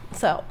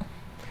 So,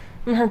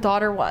 and her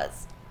daughter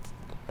was,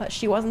 but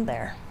she wasn't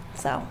there.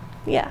 So,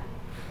 yeah.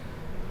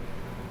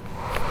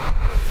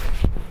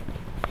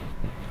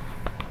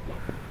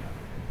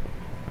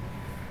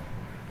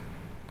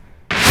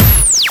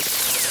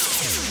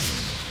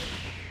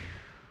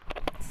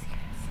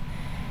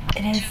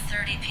 It is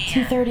 2:30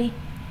 p.m. 2:30.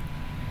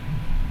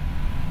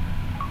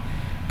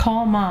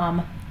 Call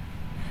mom.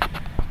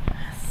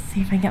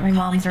 See if I can get my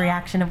mom's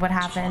reaction of what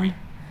happened.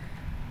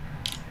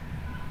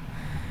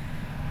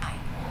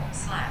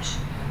 /10.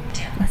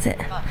 What's it?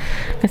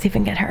 Let's see if I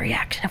can get her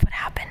reaction of what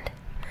happened.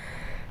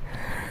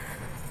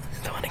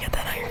 Don't want to get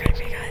that on your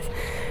video, guys.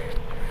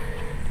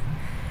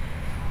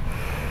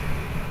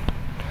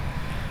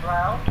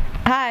 Hello?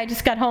 Hi, I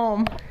just got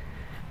home.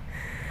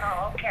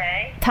 Oh,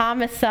 okay.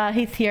 Thomas,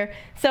 he's here.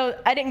 So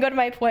I didn't go to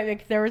my appointment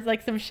because there was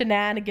like some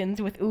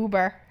shenanigans with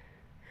Uber.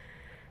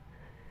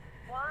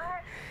 What?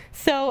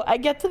 So I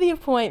get to the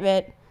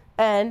appointment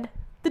and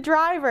the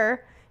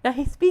driver, now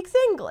he speaks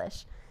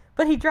English,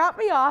 but he dropped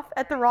me off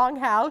at the wrong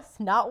house,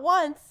 not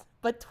once,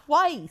 but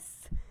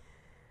twice.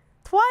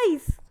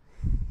 Twice.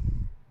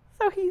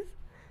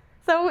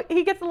 So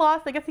he gets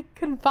lost. I guess he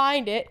couldn't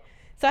find it.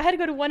 So I had to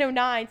go to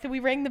 109. So we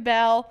rang the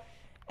bell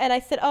and I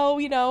said, oh,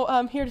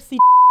 I'm here to see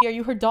are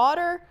you her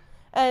daughter?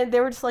 And they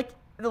were just like,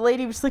 the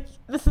lady was just like,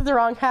 this is the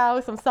wrong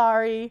house. I'm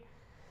sorry.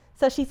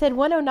 So she said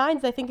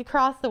 109's I think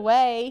across the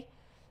way.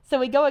 So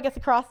we go, I guess,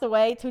 across the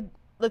way to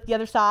like the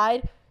other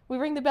side. We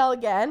ring the bell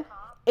again.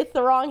 It's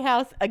the wrong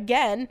house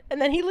again.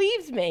 And then he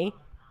leaves me.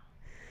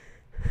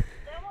 Then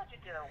what'd you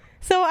do?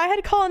 So I had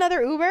to call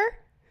another Uber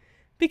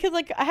because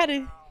like I had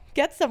to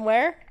get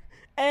somewhere.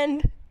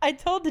 And I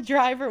told the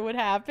driver what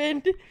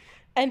happened.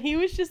 And he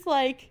was just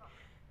like,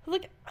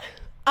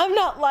 I'm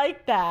not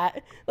like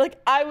that. Like,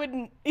 I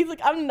wouldn't, he's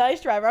like, I'm a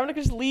nice driver. I'm not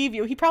going to just leave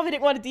you. He probably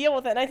didn't want to deal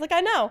with it. And I was like,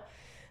 I know.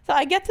 So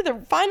I get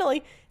to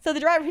finally, so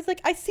the driver, he's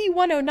like, I see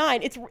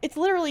 109. It's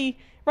literally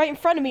right in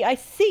front of me. I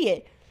see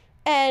it.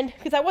 And,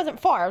 because I wasn't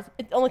far.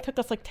 It only took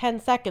us like 10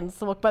 seconds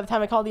to look by the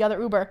time I called the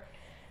other Uber.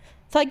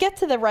 So I get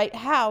to the right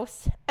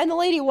house, and the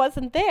lady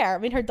wasn't there. I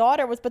mean, her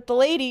daughter was, but the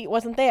lady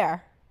wasn't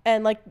there.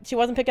 And, like, she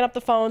wasn't picking up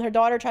the phone. Her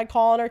daughter tried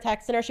calling her,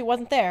 texting her. She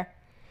wasn't there.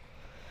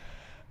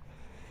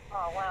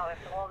 Oh, wow,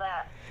 after all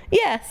that.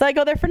 Yeah, so I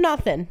go there for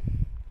nothing.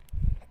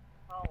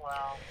 Oh,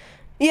 well.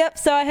 Yep,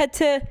 so I had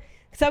to,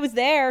 because I was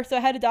there, so I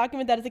had to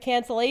document that as a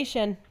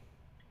cancellation.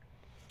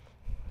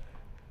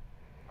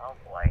 Oh,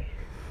 boy.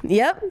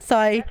 Yep, so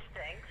That stinks.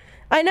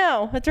 I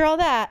know, after all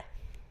that.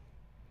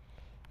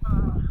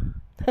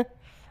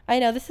 I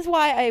know, this is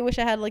why I wish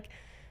I had, like,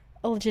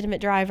 a legitimate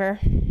driver.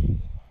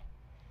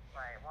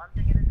 Right, one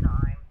thing at a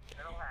time.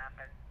 It'll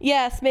happen.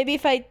 Yes, maybe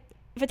if I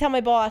tell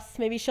my boss,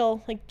 maybe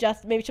she'll, like,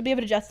 maybe she'll be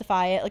able to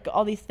justify it, like,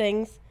 all these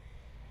things.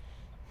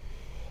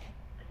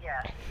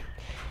 Yes.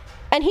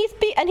 And he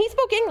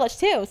spoke English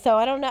too, so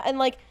I don't know. And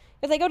like,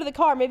 as I go to the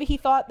car, maybe he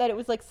thought that it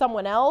was like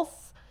someone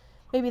else.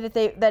 Maybe if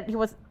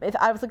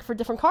I was looking for a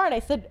different car, and I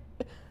said,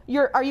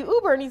 "Are you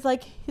Uber?" And he's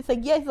like,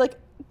 "Yeah." He's like,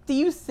 "Do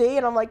you see?"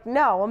 And I'm like,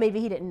 "No." Well, maybe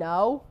he didn't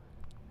know.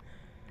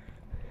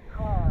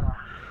 Oh,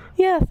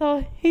 Yeah,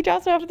 so he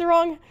dropped me off at the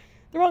wrong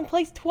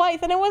place twice,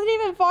 and it wasn't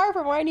even far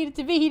from where I needed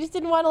to be. He just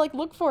didn't want to like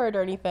look for it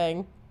or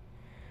anything.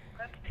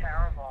 that's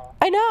terrible.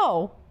 I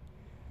know.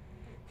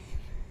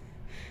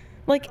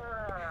 Like.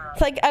 It's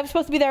like I was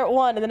supposed to be there at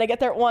 1, and then I get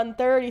there at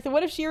 1:30. So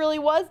what if she really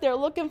was there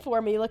looking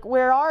for me? Like,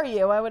 where are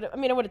you? I would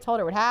have told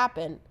her what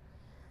happened.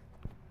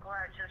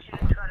 Alright, so she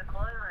didn't try to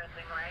call you or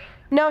anything, right?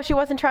 No, she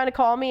wasn't trying to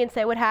call me and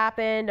say what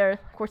happened, or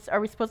of course,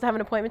 are we supposed to have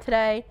an appointment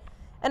today?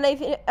 And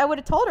I would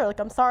have told her, like,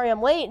 I'm sorry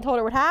I'm late, and told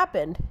her what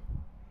happened.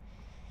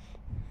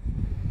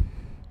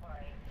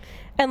 Right.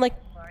 And like,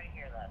 Sorry to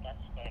hear that. That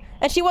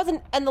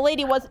stinks. and the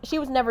lady was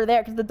never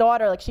there because the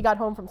daughter, like, she got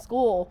home from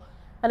school,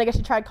 and I guess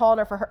she tried calling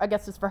her for her, I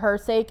guess it's for her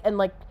sake, and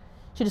like,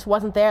 she just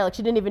wasn't there. Like,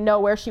 she didn't even know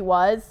where she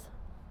was.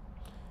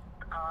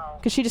 Oh,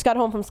 Because she just got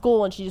home from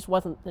school and she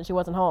wasn't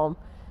home.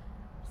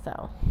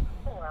 So,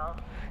 well.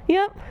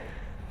 yep.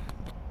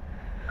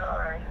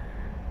 Alright.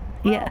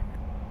 Yeah.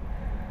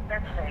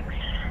 That stinks.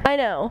 I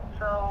know.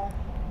 So,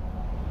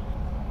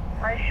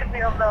 I should be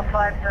able to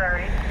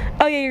 5:30.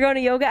 Oh, yeah, you're going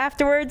to yoga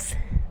afterwards?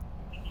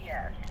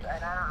 Yes,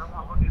 and I don't know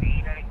what we're going to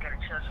eat. I didn't get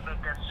a chance to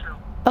make that soup.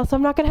 Oh, so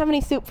I'm not going to have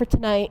any soup for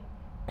tonight.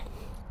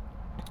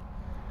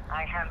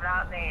 I have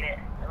not made it,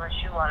 unless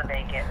you want to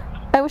make it.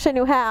 I wish I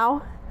knew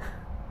how.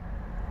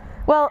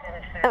 Well,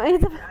 I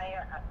mean,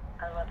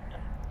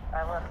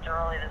 I left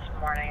early this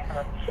morning,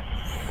 but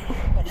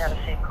I got a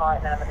same car,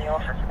 and then I'm in the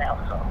office now,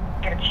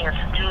 so get a chance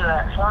to do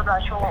that. So I'm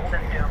not sure what we're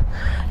going to do.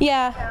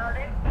 yeah. Found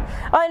it?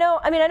 I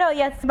know,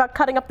 yeah, it's about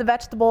cutting up the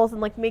vegetables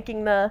and, like,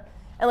 putting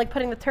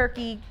the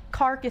turkey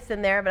carcass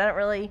in there, but I don't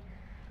really,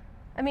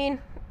 I mean,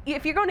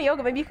 if you're going to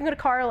yoga, maybe you can go to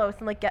Carlos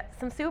and, like, get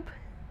some soup.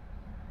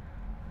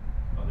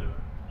 I'll do it.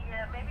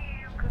 Yeah, maybe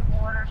you could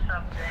order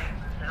something,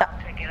 and I'll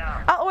pick it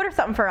up. I'll order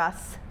something for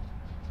us.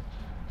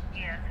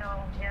 Yeah,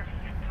 tell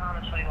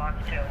Thomas what he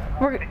wants to.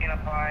 We're- I'll pick it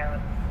up by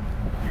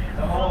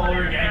The whole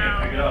order gang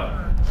to pick it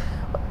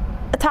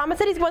up. Thomas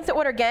said he wants to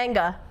order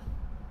ganga,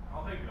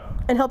 I'll pick it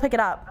up. and he'll pick it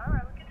up.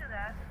 Alright, we can do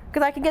that.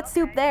 Because I can get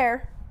soup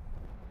there.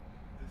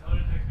 Tell her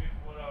to text me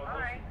what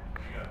Alright.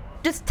 you guys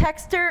want. Just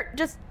text her,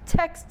 just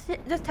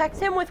text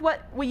him with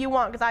what you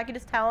want, because I can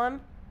just tell him.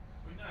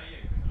 Well, no,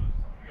 yeah, 'cause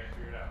you guys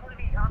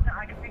figure it out.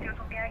 I can pick it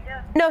hear from me, I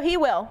guess. No, he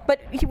will.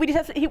 But we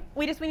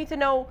need to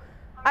know.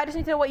 I just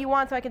need to know what you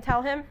want so I can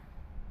tell him.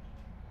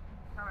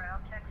 Alright, I'll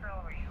text it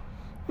over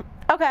you.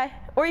 Okay.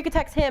 Or you could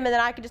text him and then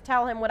I could just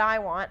tell him what I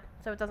want.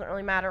 So it doesn't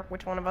really matter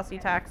which one of us you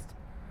text.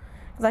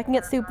 Because I can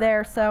get soup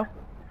there, so.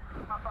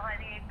 I'm behind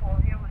the 8 ball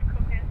here with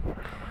cooking.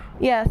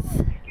 Yes.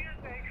 Excuse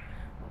me.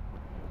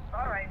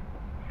 Alright,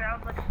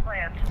 sounds like a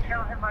plan.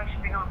 Tell him I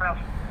should be home about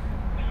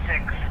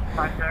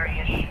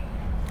 5:30ish.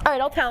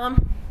 Alright, I'll tell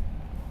him.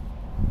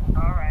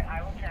 Alright,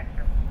 I will text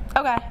him.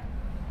 Okay.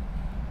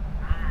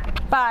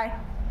 Bye.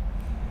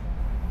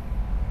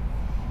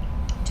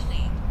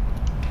 Delete.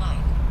 Mic.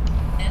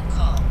 End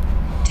call.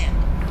 Dim.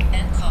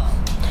 End call.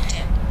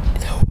 Dim.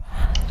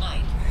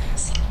 Mic.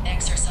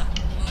 Exercise.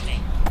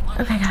 Moving.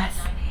 Okay, guys.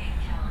 198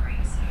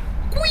 calories.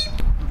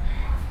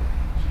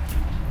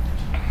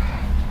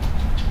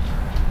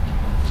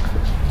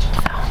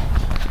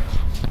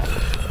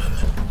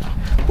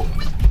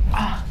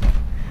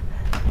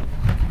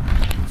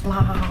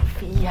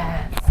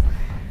 Yes.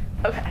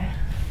 Okay.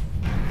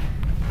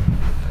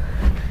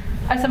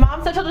 Alright, so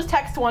Mom said she'll just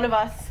text one of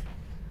us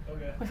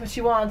Okay. with what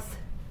she wants.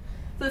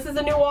 So this is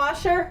a new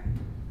washer?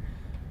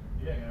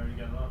 Yeah, I already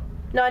got it on.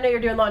 No, I know you're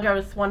doing laundry, I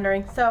was just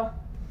wondering. So,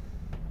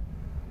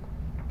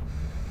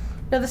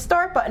 now the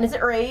start button, is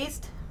it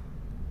raised?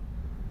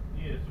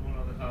 Yeah, it's the one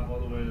on the top all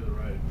the way to the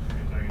right. Just give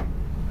me a second.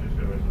 I just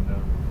gotta write something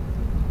down.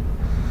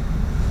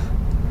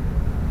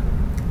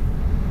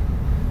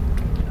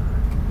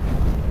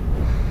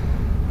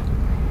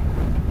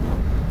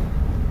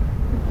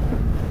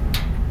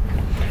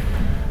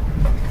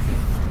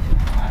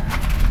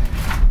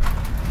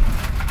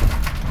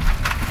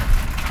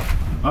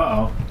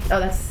 Uh-oh. Oh,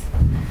 that's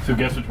So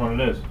guess which one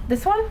it is?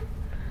 this one?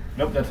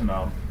 Nope, that's a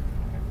knob.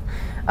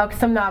 Oh, 'cause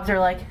some knobs are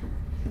like,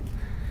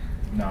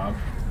 Knob.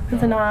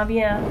 it's a knob,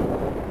 yeah.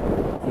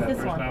 That This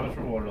first one. knob is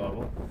for water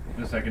level.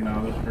 The second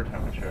knob is for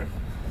temperature.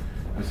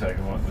 The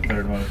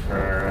third one is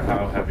for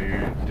how heavy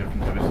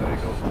different type of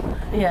cycle.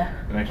 Yeah.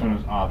 The next one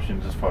is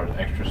options as far as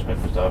extra spin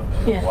stuff.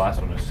 And Yeah. the last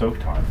one is soak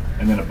time.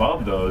 And then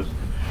above those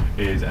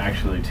is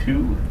actually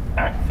two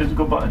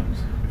physical buttons.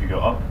 If you go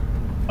up,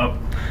 Oh.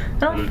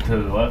 to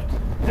the left,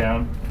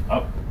 down,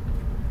 up,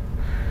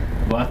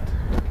 left.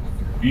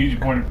 You use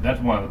your pointer,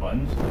 that's one of the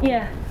buttons.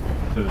 Yeah.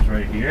 So it's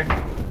right here,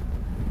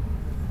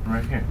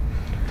 right here.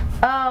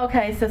 Oh,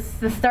 okay, so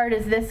the start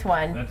is this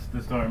one. That's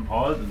the start and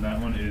pause, and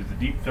that one is the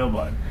deep fill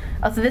button.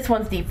 Oh, so this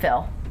one's deep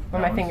fill,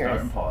 where That my one's finger start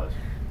is. and pause.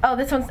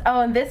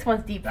 Oh, and this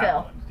one's deep That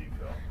fill. one's deep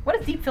fill. What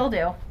does deep fill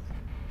do?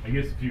 I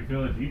guess if you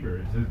fill it deeper,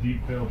 it says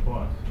deep fill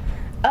plus.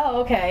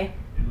 Oh, okay.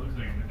 It looks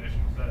like an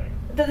additional setting.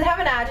 Does it have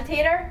an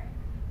agitator?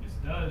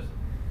 It does.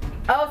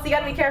 Oh, so you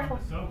gotta be careful.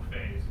 The soak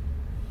phase.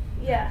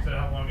 Yeah. Said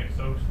how long it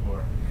soaks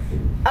for.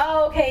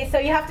 Oh, okay, so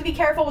you have to be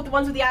careful with the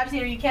ones with the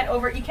agitator. You can't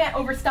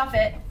overstuff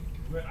it.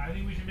 But I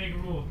think we should make a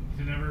rule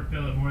to never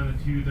fill it more than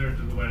 2/3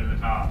 of the way to the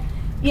top.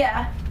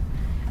 Yeah.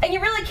 And you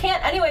really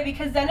can't anyway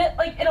because then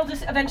it'll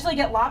just eventually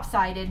get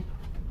lopsided. And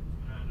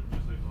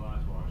just like the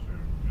last washer.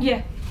 Yeah.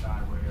 It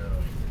died way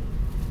early.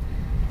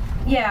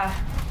 Yeah.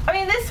 I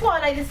mean, this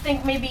one, I just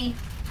think maybe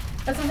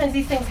that sometimes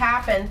these things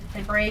happen.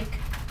 They break.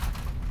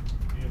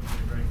 You have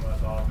to break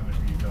less often if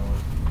you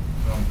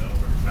don't to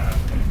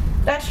overcapacity.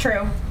 That's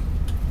true.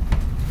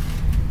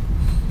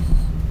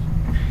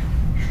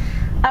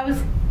 I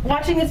was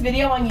watching this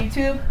video on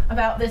YouTube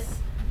about this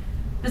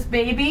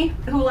baby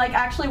who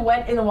actually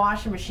went in the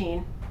washing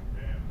machine.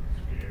 Damn,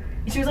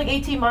 scary. She was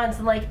 18 months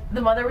and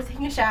the mother was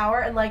taking a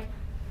shower and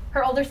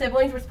her older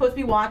siblings were supposed to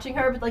be watching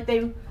her, but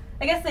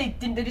I guess they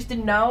just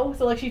didn't know.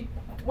 So she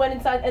went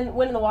inside and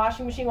went in the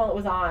washing machine while it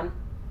was on. Did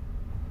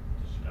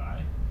she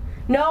die?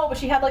 No, but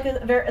she had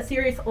a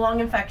serious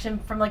lung infection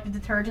from the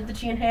detergent that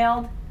she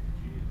inhaled.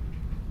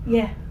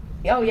 Yeah.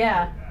 Oh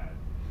yeah. Bad.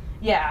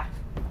 Yeah.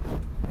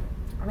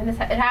 I mean, it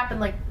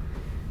happened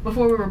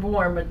before we were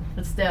born,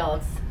 but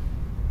still,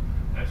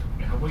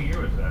 What year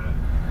was that?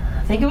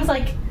 I think it was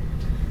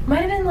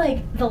might have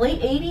been the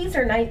late 80s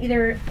or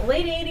either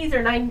late 80s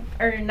or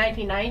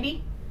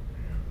 1990.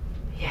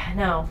 Yeah,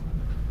 no.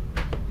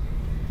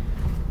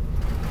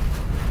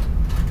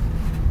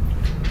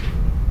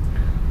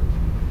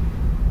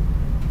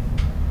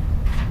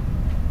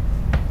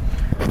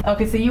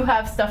 Okay, so you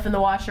have stuff in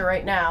the washer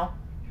right now.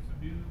 Yes,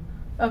 I do.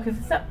 Okay,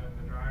 so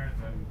The dryer,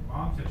 and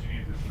Mom said she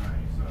needs this tonight,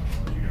 so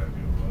what you gotta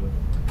do with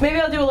it? maybe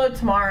I'll do a load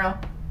tomorrow.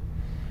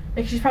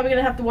 She's probably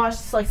gonna have to wash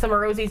some of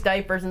Rosie's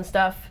diapers and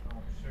stuff. Oh,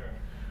 sure.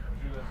 I'm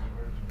sure that's an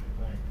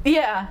emergency thing.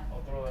 Yeah.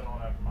 I'll throw that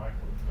on after my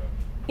food stuff.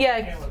 I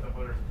Yeah. can't let the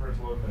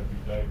first load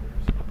that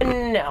be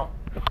diapers. No.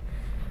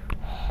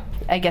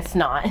 I guess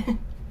not.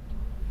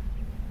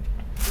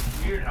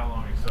 It's weird how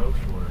long it soaks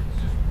for.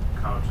 It's just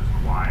how it's just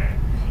quiet.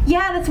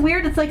 Yeah, that's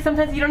weird. It's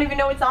sometimes you don't even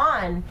know it's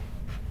on.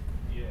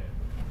 Yeah.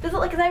 Does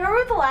it because I remember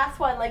with the last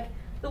one,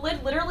 the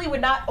lid literally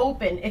would not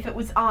open if it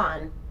was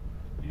on.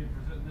 Yeah,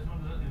 because this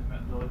one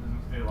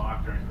doesn't stay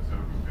locked during the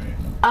soaking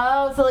phase.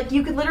 Oh, so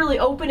you could literally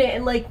open it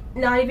and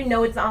not even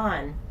know it's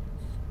on.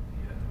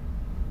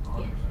 Yeah.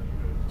 100%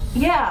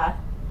 good. Yeah.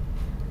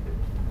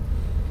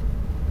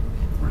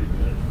 Pretty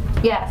good.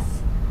 Yes.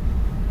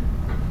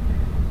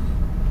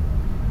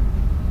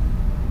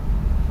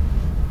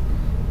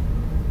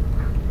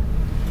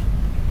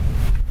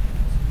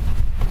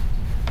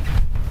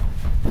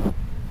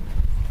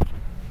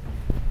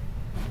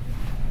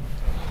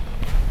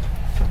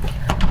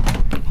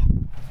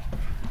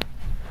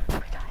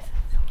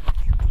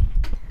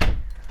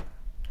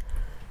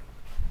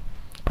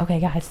 Okay,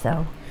 guys,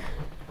 so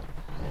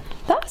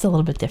that was a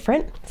little bit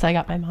different. So I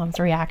got my mom's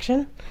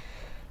reaction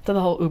to the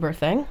whole Uber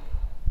thing.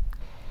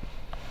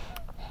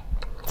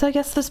 So I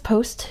guess this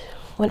post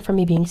went from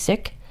me being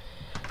sick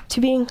to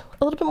being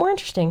a little bit more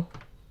interesting.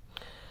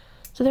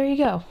 So there you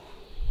go.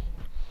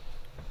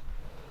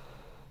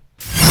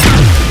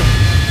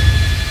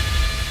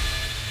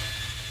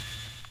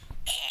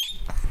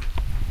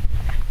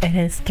 It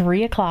is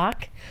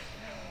 3:00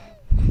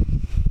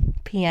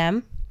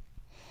 p.m.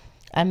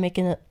 I'm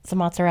making some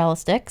mozzarella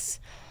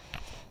sticks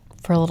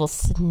for a little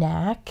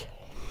snack.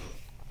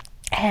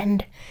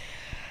 And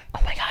oh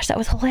my gosh, that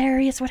was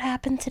hilarious what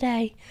happened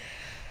today.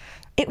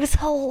 It was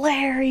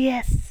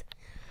hilarious.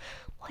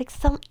 Like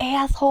some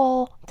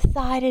asshole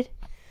decided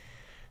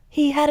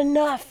he had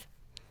enough.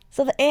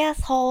 So the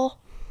asshole,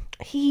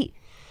 he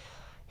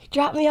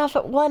dropped me off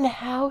at one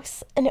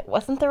house and it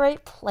wasn't the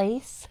right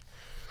place.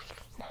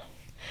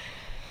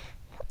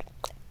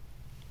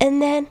 And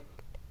then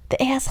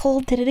the asshole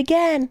did it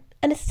again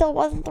and it still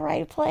wasn't the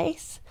right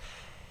place.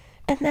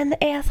 And then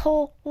the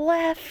asshole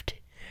left.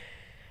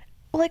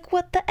 Like,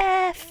 what the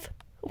F?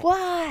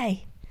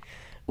 Why?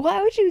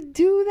 Why would you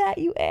do that,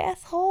 you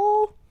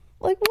asshole?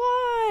 Like,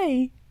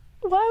 why?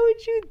 Why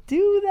would you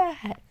do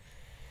that?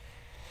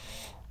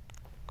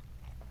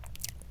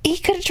 He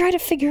could have tried to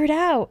figure it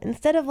out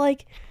instead of,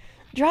 like,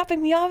 dropping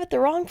me off at the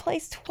wrong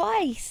place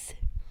twice.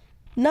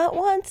 Not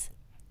once,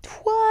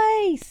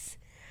 twice.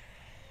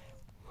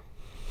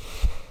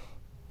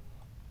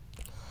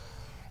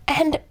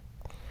 And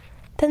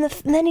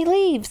then he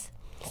leaves.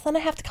 So then I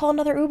have to call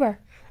another Uber.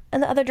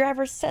 And the other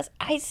driver says,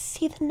 I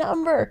see the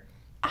number.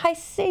 I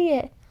see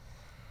it.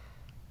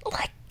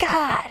 Like,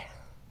 God.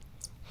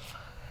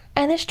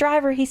 And this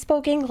driver, he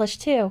spoke English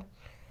too.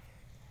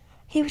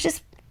 He was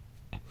just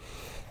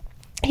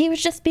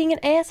being an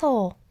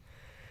asshole.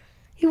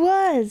 He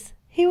was.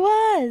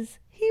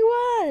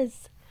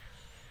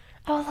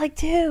 I was like,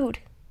 dude,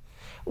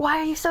 why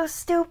are you so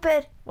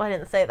stupid? Well, I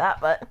didn't say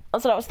that, but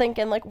that's what I was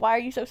thinking. Like, why are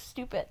you so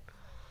stupid?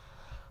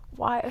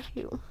 Why are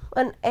you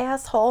an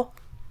asshole?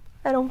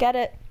 I don't get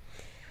it.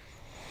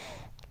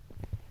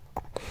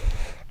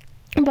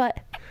 But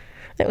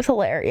it was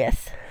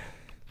hilarious.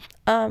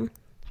 So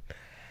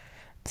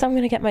I'm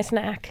gonna get my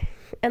snack.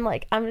 And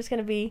like, I'm just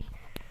gonna be...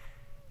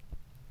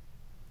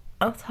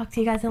 I'll talk to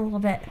you guys in a little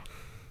bit.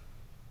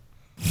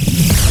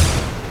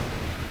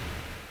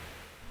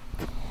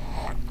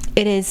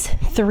 It is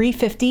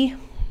 3:50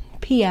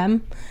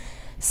 p.m.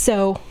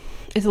 So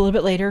it's a little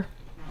bit later.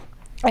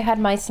 I had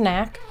my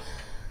snack.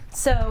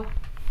 So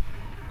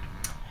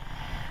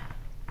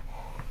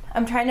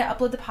I'm trying to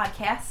upload the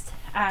podcast,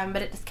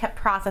 but it just kept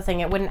processing.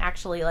 It wouldn't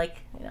actually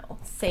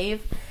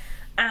save.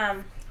 But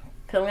I'm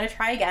gonna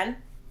try again.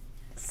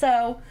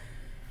 So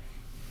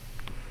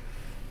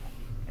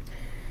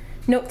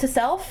note to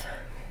self,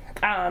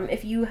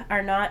 if you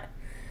are not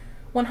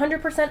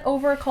 100%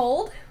 over a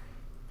cold,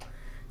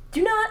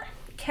 do not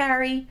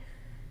carry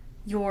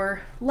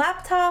your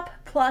laptop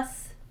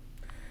plus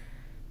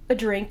a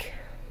drink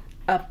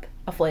up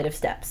a flight of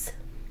steps.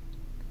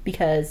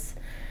 Because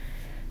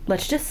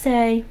let's just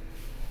say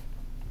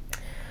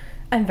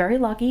I'm very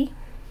lucky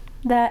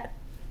that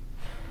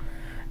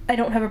I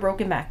don't have a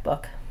broken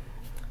MacBook.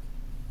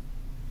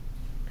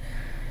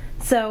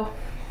 So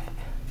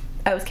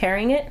I was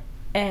carrying it,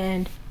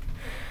 and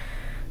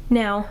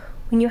now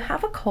when you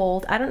have a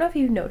cold, I don't know if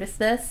you've noticed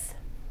this.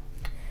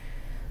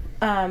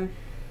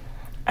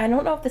 I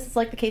don't know if this is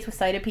like the case with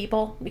sighted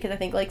people, because I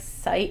think like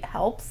sight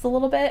helps a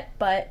little bit,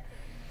 but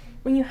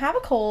when you have a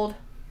cold,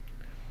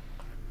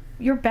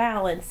 your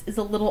balance is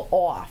a little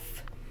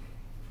off.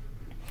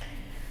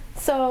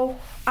 So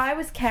I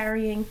was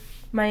carrying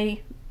my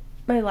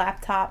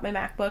laptop, my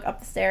MacBook up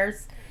the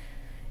stairs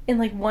in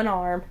like one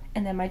arm,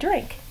 and then my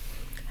drink.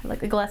 I had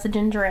like a glass of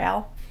ginger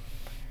ale.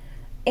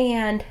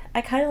 And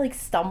I kind of like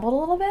stumbled a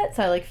little bit,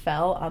 so I like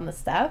fell on the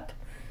step,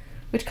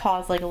 which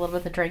caused like a little bit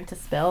of the drink to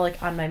spill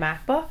like on my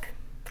MacBook.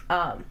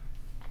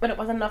 But it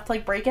wasn't enough to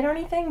like break it or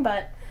anything,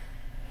 but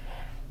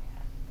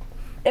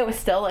it was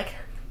still like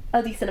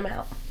a decent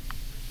amount.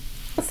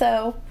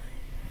 So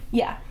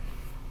yeah,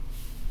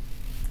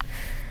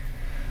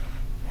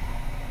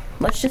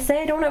 let's just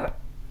say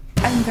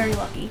I'm very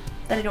lucky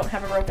that I don't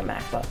have a broken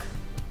MacBook.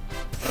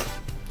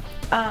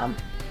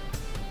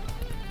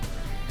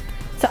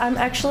 So I'm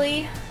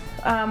actually,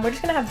 we're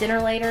just gonna have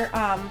dinner later.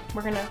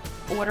 We're gonna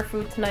order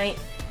food tonight.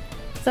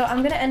 So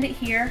I'm gonna end it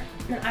here,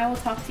 and I will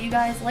talk to you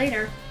guys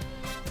later.